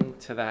keeping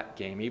to that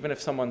game. Even if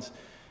someone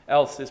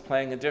else is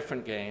playing a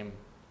different game,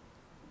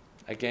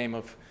 a game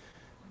of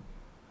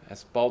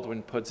as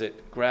Baldwin puts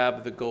it,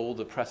 grab the gold,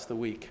 oppress the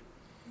weak.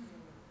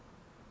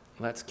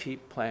 Let's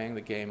keep playing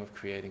the game of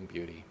creating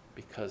beauty,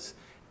 because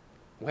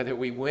whether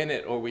we win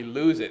it or we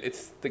lose it,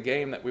 it's the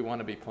game that we want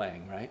to be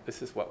playing, right?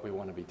 This is what we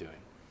want to be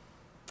doing.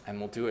 And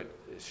we'll do it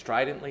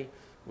stridently.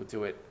 We'll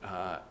do it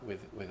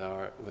with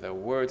our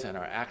words and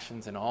our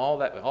actions and all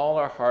that, with all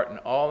our heart and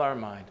all our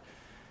mind.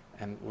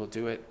 And we'll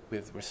do it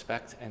with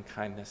respect and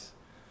kindness.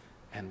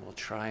 And we'll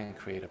try and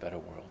create a better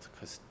world,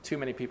 because too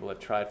many people have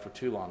tried for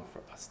too long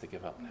for us to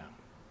give up now.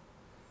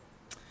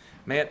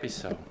 May it be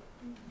so.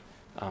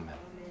 Amen.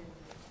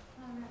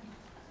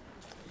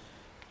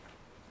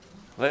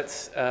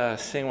 Let's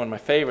sing one of my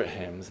favorite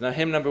hymns. Now,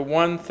 hymn number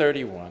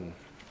 131,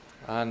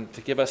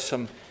 to give us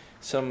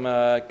some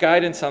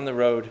guidance on the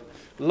road.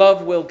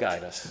 Love will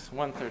guide us.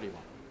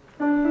 131.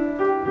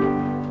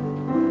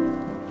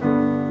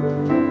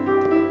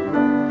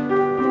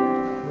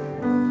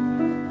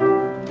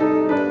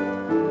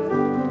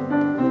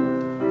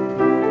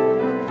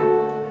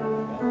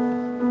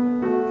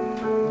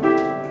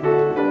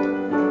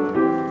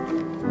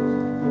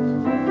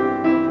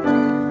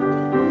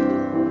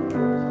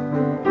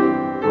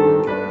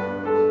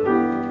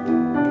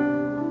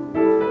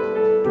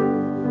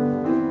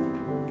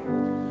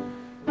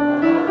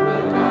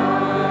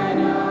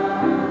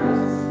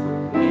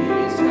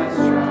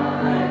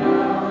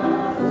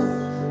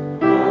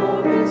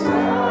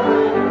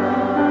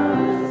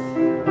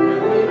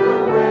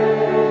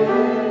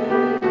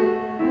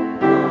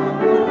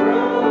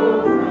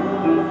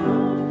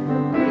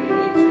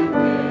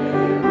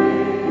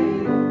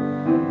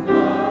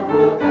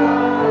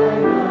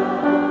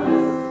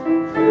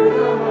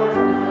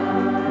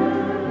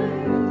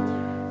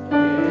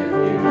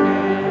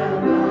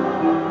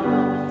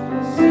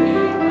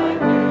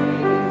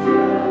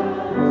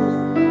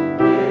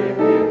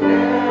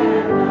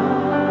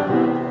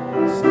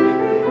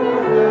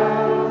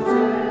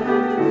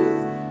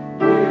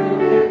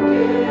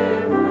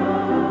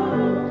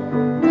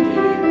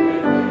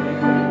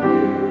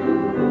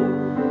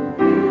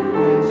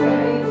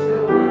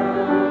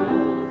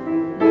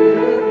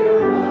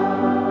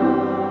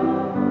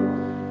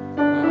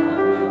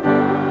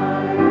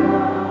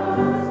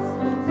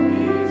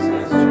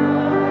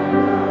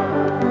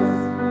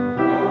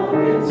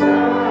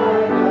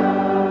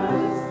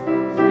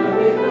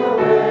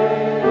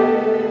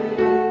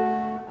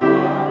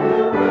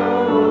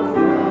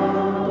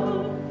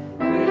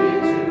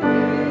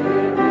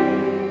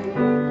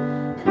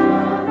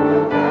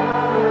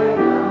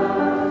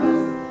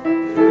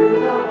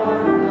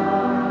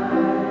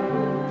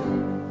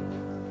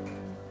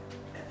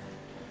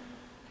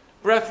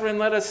 Brethren,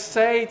 let us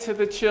say to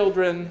the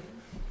children,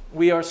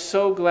 we are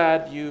so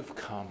glad you've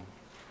come.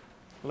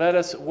 Let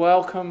us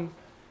welcome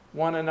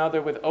one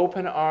another with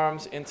open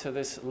arms into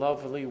this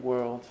lovely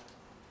world.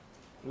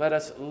 Let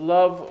us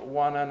love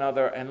one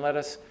another, and let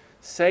us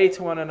say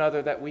to one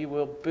another that we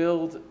will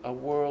build a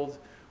world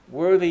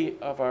worthy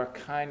of our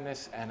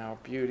kindness and our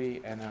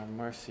beauty and our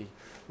mercy.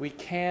 We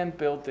can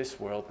build this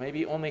world,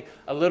 maybe only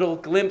a little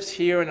glimpse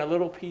here and a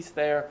little piece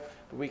there,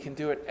 but we can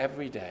do it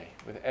every day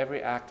with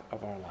every act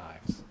of our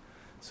lives.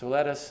 So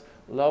let us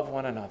love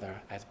one another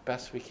as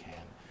best we can,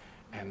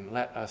 and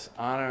let us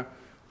honor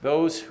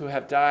those who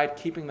have died,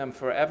 keeping them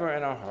forever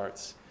in our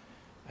hearts,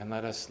 and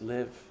let us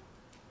live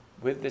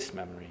with this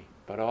memory,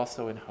 but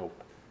also in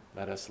hope.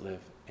 Let us live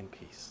in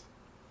peace.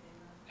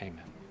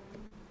 Amen.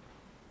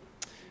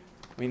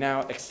 We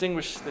now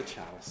extinguish the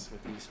chalice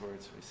with these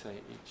words we say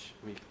each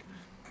week.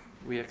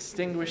 We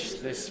extinguish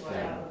this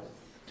flame,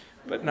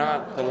 but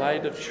not the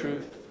light of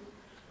truth,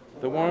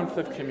 the warmth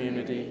of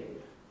community,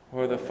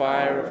 or the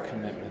fire of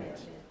commitment.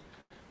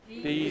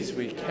 These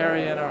we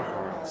carry in our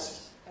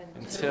hearts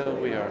until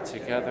we are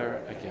together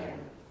again.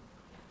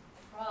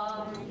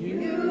 From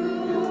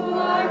you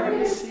I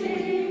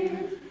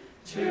receive,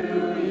 to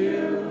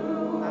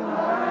you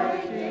I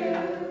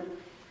give,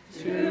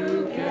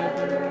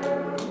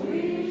 together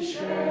we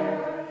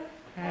share,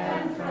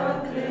 and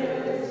from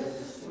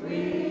this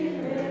we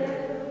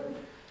live.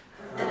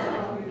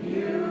 From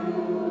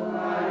you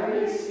I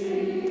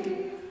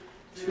receive,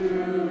 to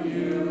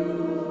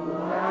you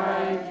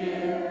I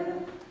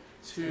give,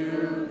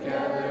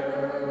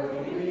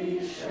 together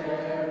we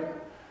share,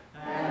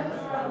 and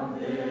from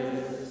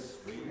this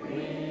we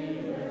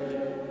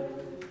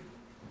live.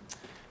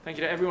 Thank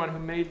you to everyone who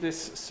made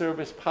this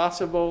service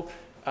possible,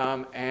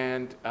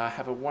 and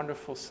have a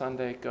wonderful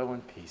Sunday. Go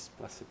in peace.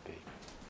 Blessed be.